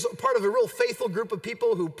 And he was part of a real faithful group of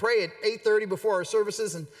people who pray at 8:30 before our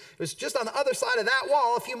services. And it was just on the other side of that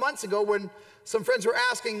wall a few months ago when some friends were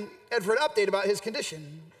asking Ed for an update about his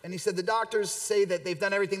condition. And he said the doctors say that they've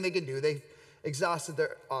done everything they can do. They've exhausted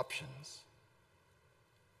their options.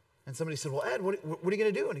 And somebody said, well, Ed, what are you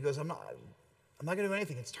going to do? And he goes, I'm not going to do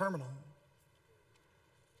anything. It's terminal.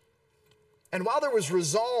 And while there was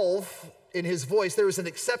resolve in his voice, there was an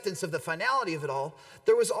acceptance of the finality of it all,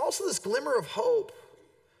 there was also this glimmer of hope.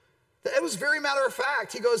 It was very matter of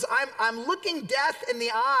fact. He goes, I'm looking death in the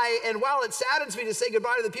eye, and while it saddens me to say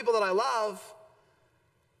goodbye to the people that I love,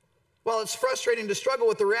 while it's frustrating to struggle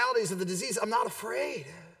with the realities of the disease, I'm not afraid.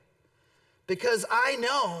 Because I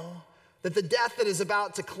know that the death that is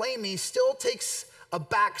about to claim me still takes a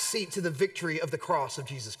back seat to the victory of the cross of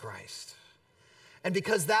Jesus Christ. And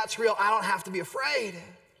because that's real, I don't have to be afraid.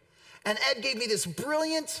 And Ed gave me this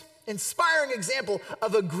brilliant, inspiring example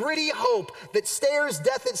of a gritty hope that stares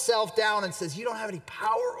death itself down and says, you don't have any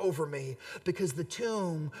power over me because the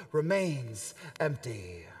tomb remains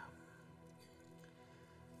empty.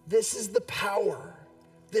 This is the power.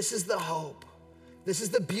 This is the hope. This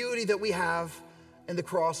is the beauty that we have in the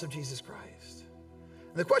cross of Jesus Christ.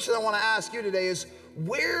 And the question I want to ask you today is,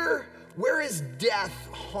 where is death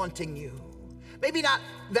haunting you? Maybe not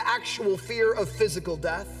the actual fear of physical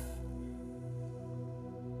death,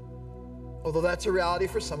 although that's a reality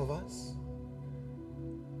for some of us.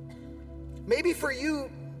 Maybe for you,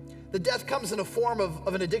 the death comes in a form of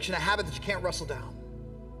an addiction, a habit that you can't wrestle down.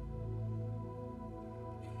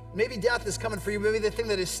 Maybe death is coming for you. Maybe the thing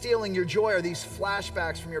that is stealing your joy are these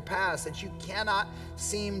flashbacks from your past that you cannot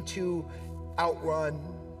seem to outrun.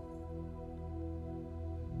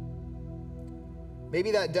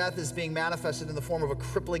 Maybe that death is being manifested in the form of a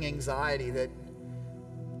crippling anxiety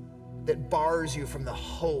that bars you from the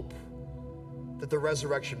hope that the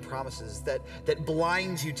resurrection promises, that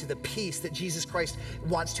blinds you to the peace that Jesus Christ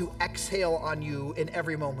wants to exhale on you in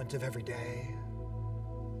every moment of every day.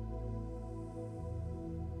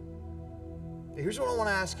 Here's what I want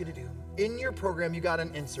to ask you to do. In your program, you got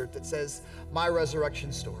an insert that says, My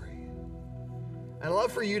Resurrection Story. And I'd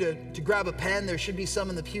love for you to grab a pen. There should be some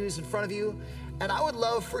in the pews in front of you. And I would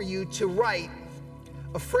love for you to write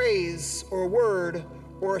a phrase or a word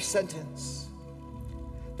or a sentence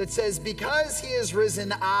that says, because he is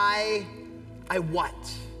risen, I what?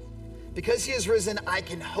 Because he is risen, I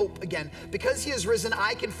can hope again. Because he is risen,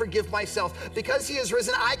 I can forgive myself. Because he is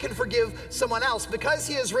risen, I can forgive someone else. Because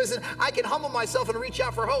he is risen, I can humble myself and reach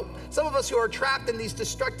out for hope. Some of us who are trapped in these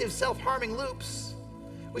destructive, self-harming loops,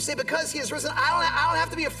 we say, because he is risen, I don't have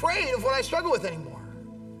to be afraid of what I struggle with anymore.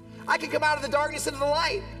 I can come out of the darkness into the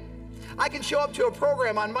light. I can show up to a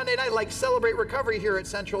program on Monday night like Celebrate Recovery here at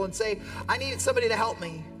Central and say, I needed somebody to help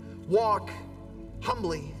me walk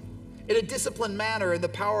humbly in a disciplined manner in the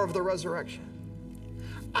power of the resurrection.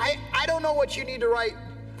 I don't know what you need to write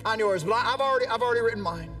on yours, but I've already written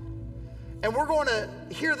mine. And we're going to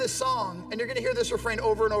hear this song, and you're going to hear this refrain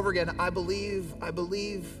over and over again. I believe, I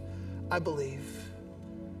believe, I believe.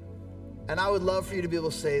 And I would love for you to be able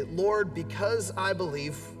to say, Lord, because I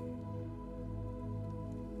believe,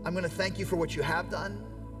 I'm going to thank you for what you have done,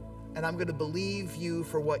 and I'm going to believe you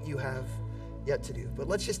for what you have yet to do. But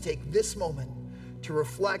let's just take this moment to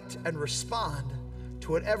reflect and respond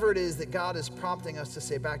to whatever it is that God is prompting us to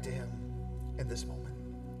say back to him in this moment.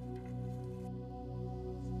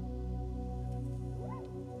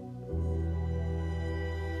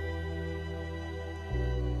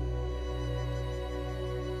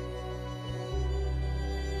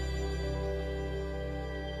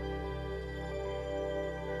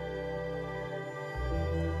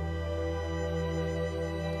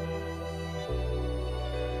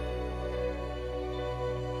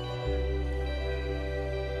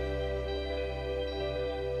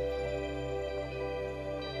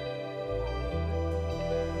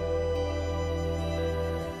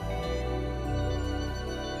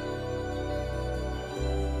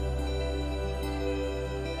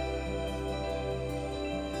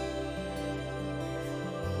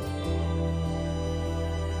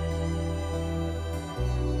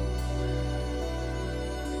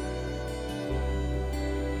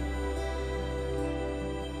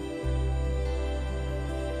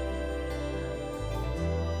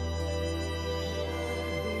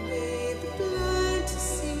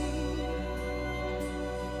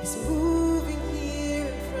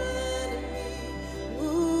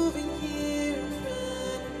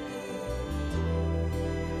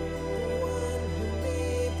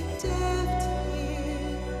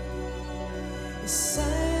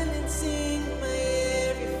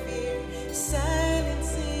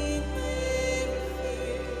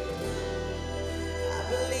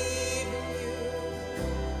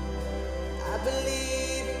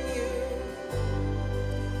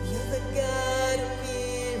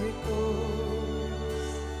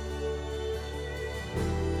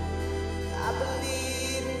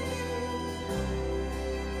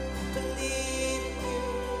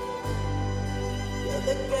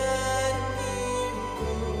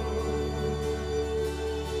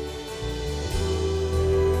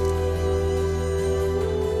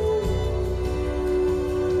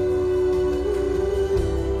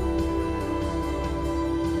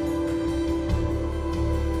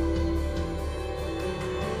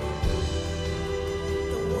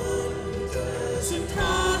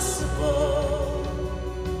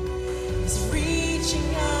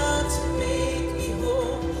 Reaching out to make me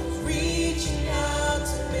whole, reaching out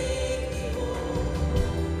to make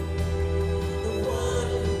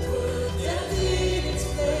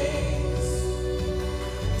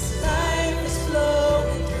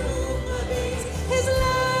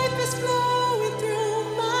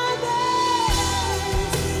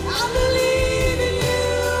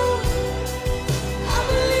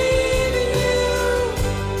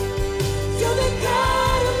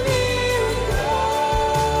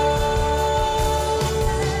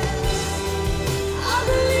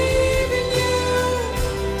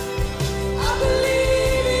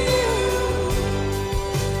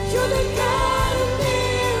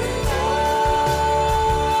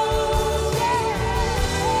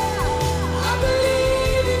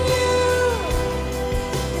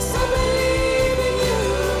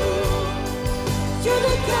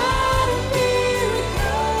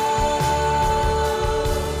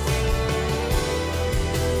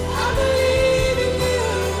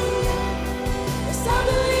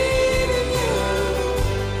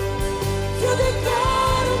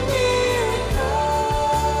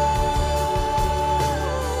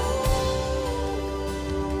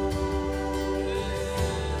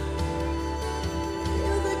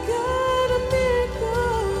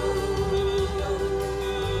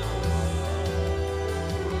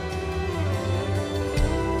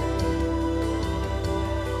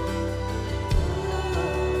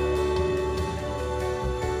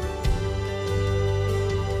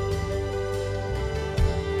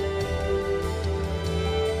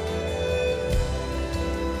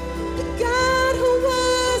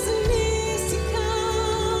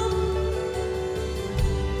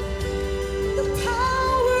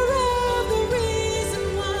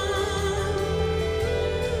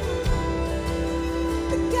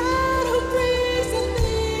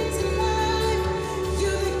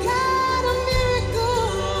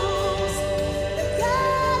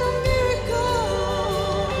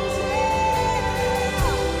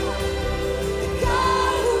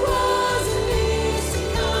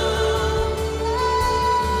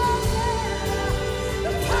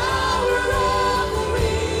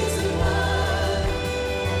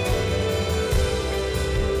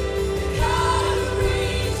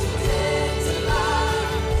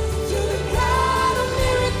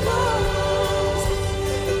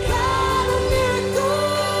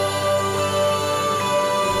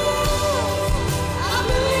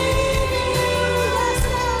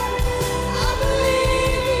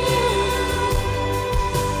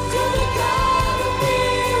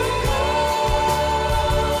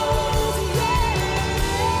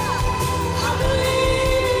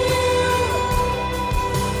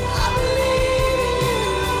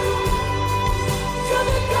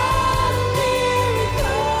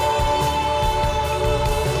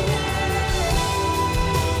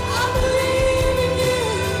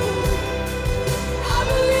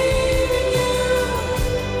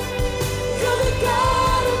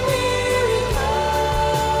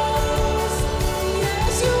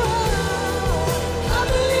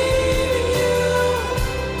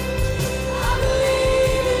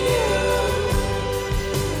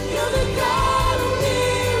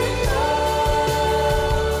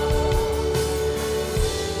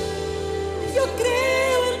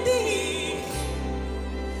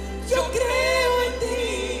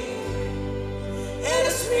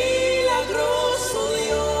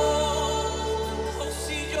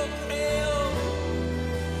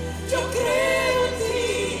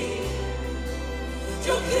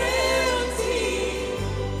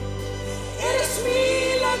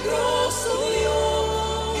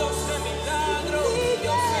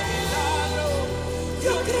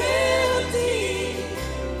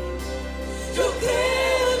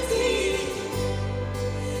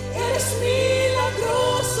Eres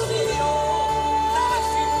milagroso mi Dios. Nada es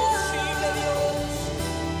imposible, Dios.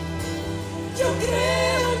 Yo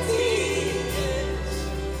creo en ti.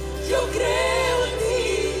 Yo creo en ti.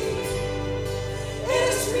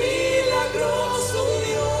 Eres milagroso mi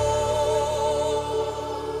Dios.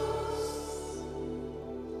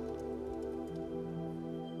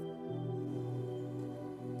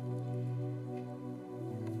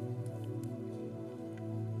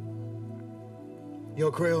 Yo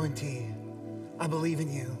creo en ti. I believe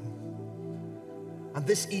in you. On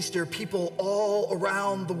this Easter, people all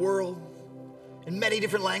around the world in many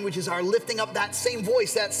different languages are lifting up that same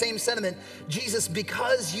voice, that same sentiment. Jesus,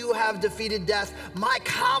 because you have defeated death, my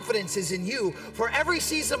confidence is in you. For every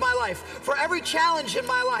season of my life, for every challenge in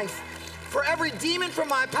my life, for every demon from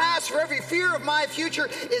my past, for every fear of my future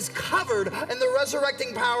is covered in the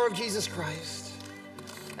resurrecting power of Jesus Christ.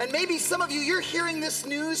 And maybe some of you, you're hearing this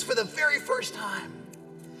news for the very first time.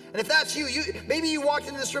 And if that's you, maybe you walked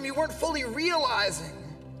into this room, you weren't fully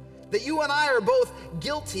realizing that you and I are both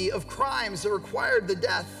guilty of crimes that required the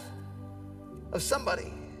death of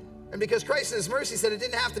somebody. And because Christ in his mercy said it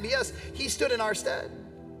didn't have to be us, he stood in our stead.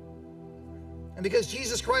 And because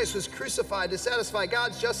Jesus Christ was crucified to satisfy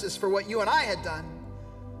God's justice for what you and I had done,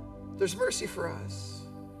 there's mercy for us.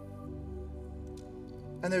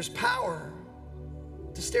 And there's power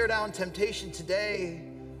to stare down temptation today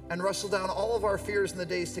and wrestle down all of our fears in the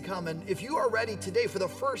days to come. And if you are ready today for the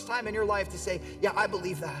first time in your life to say, yeah, I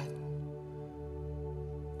believe that.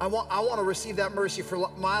 I want to receive that mercy for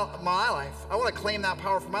my life. I want to claim that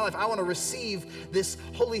power for my life. I want to receive this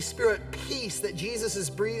Holy Spirit peace that Jesus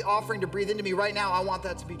is offering to breathe into me right now. I want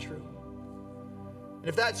that to be true. And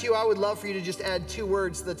if that's you, I would love for you to just add 2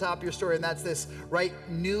 words to the top of your story, and that's this, right?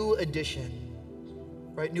 New edition.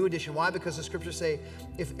 Right? New edition. Why? Because the scriptures say,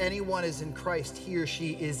 if anyone is in Christ, he or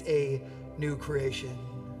she is a new creation.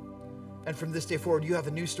 And from this day forward, you have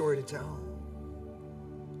a new story to tell.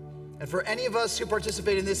 And for any of us who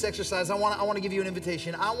participate in this exercise, I want to give you an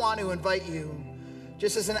invitation. I want to invite you,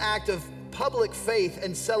 just as an act of public faith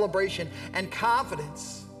and celebration and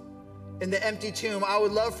confidence in the empty tomb, I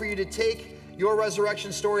would love for you to take your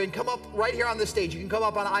resurrection story and come up right here on this stage. You can come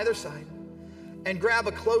up on either side and grab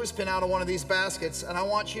a clothespin out of one of these baskets, and I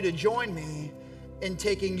want you to join me in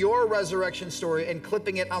taking your resurrection story and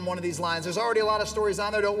clipping it on one of these lines. There's already a lot of stories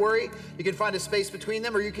on there, don't worry. You can find a space between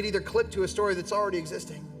them, or you could either clip to a story that's already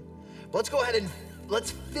existing. But let's go ahead and let's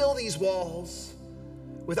fill these walls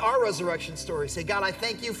with our resurrection story. Say, God, I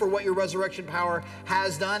thank you for what your resurrection power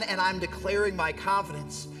has done, and I'm declaring my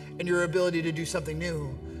confidence in your ability to do something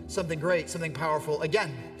new, something great, something powerful,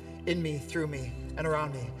 again, in me, through me, and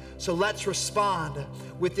around me. So let's respond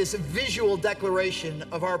with this visual declaration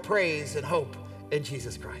of our praise and hope in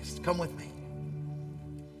Jesus Christ. Come with me.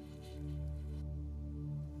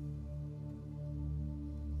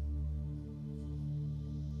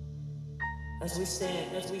 As we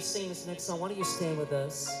sing this next song, why don't you stand with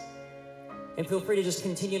us? And feel free to just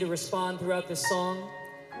continue to respond throughout this song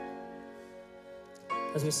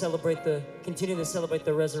as we continue to celebrate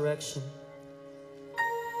the resurrection.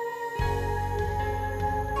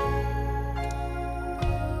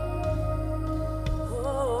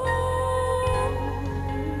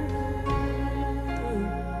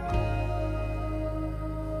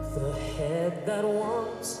 That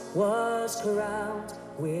once was crowned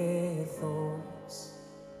with thorns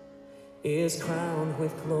is crowned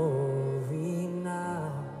with glory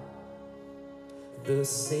now. The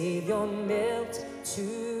Savior knelt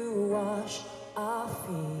to wash our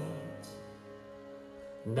feet.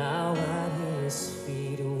 Now at his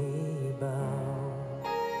feet we bow.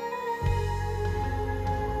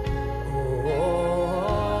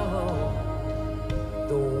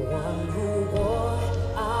 The one who wore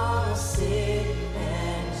our sin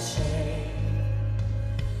and shame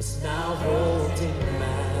is now robed in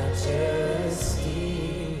majesty.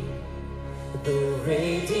 The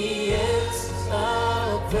radiance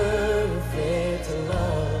of perfect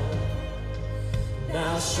love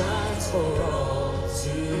now shines for all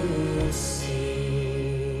to see.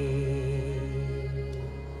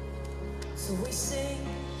 So we sing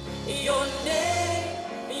your name,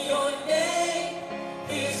 your name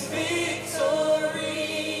is victory.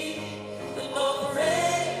 And all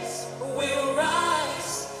praise will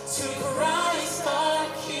rise to Christ our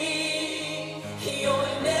King. Your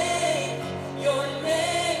name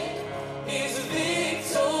is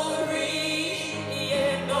victory.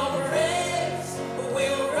 And all praise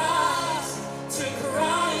will rise to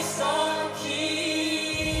Christ our King.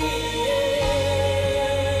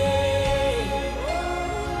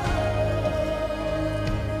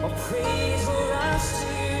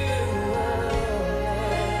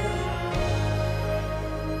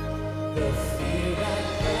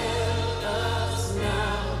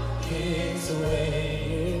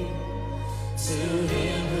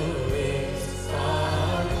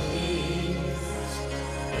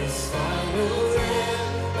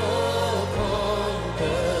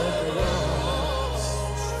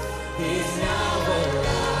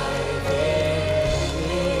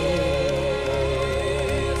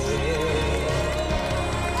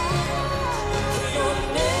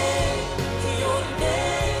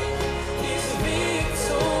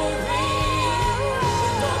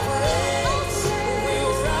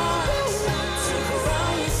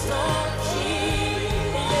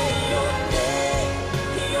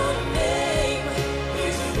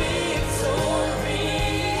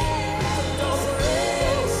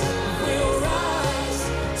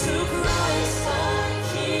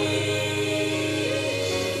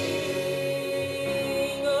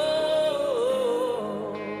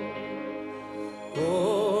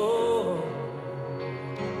 Oh.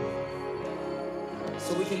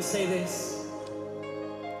 So we can say this.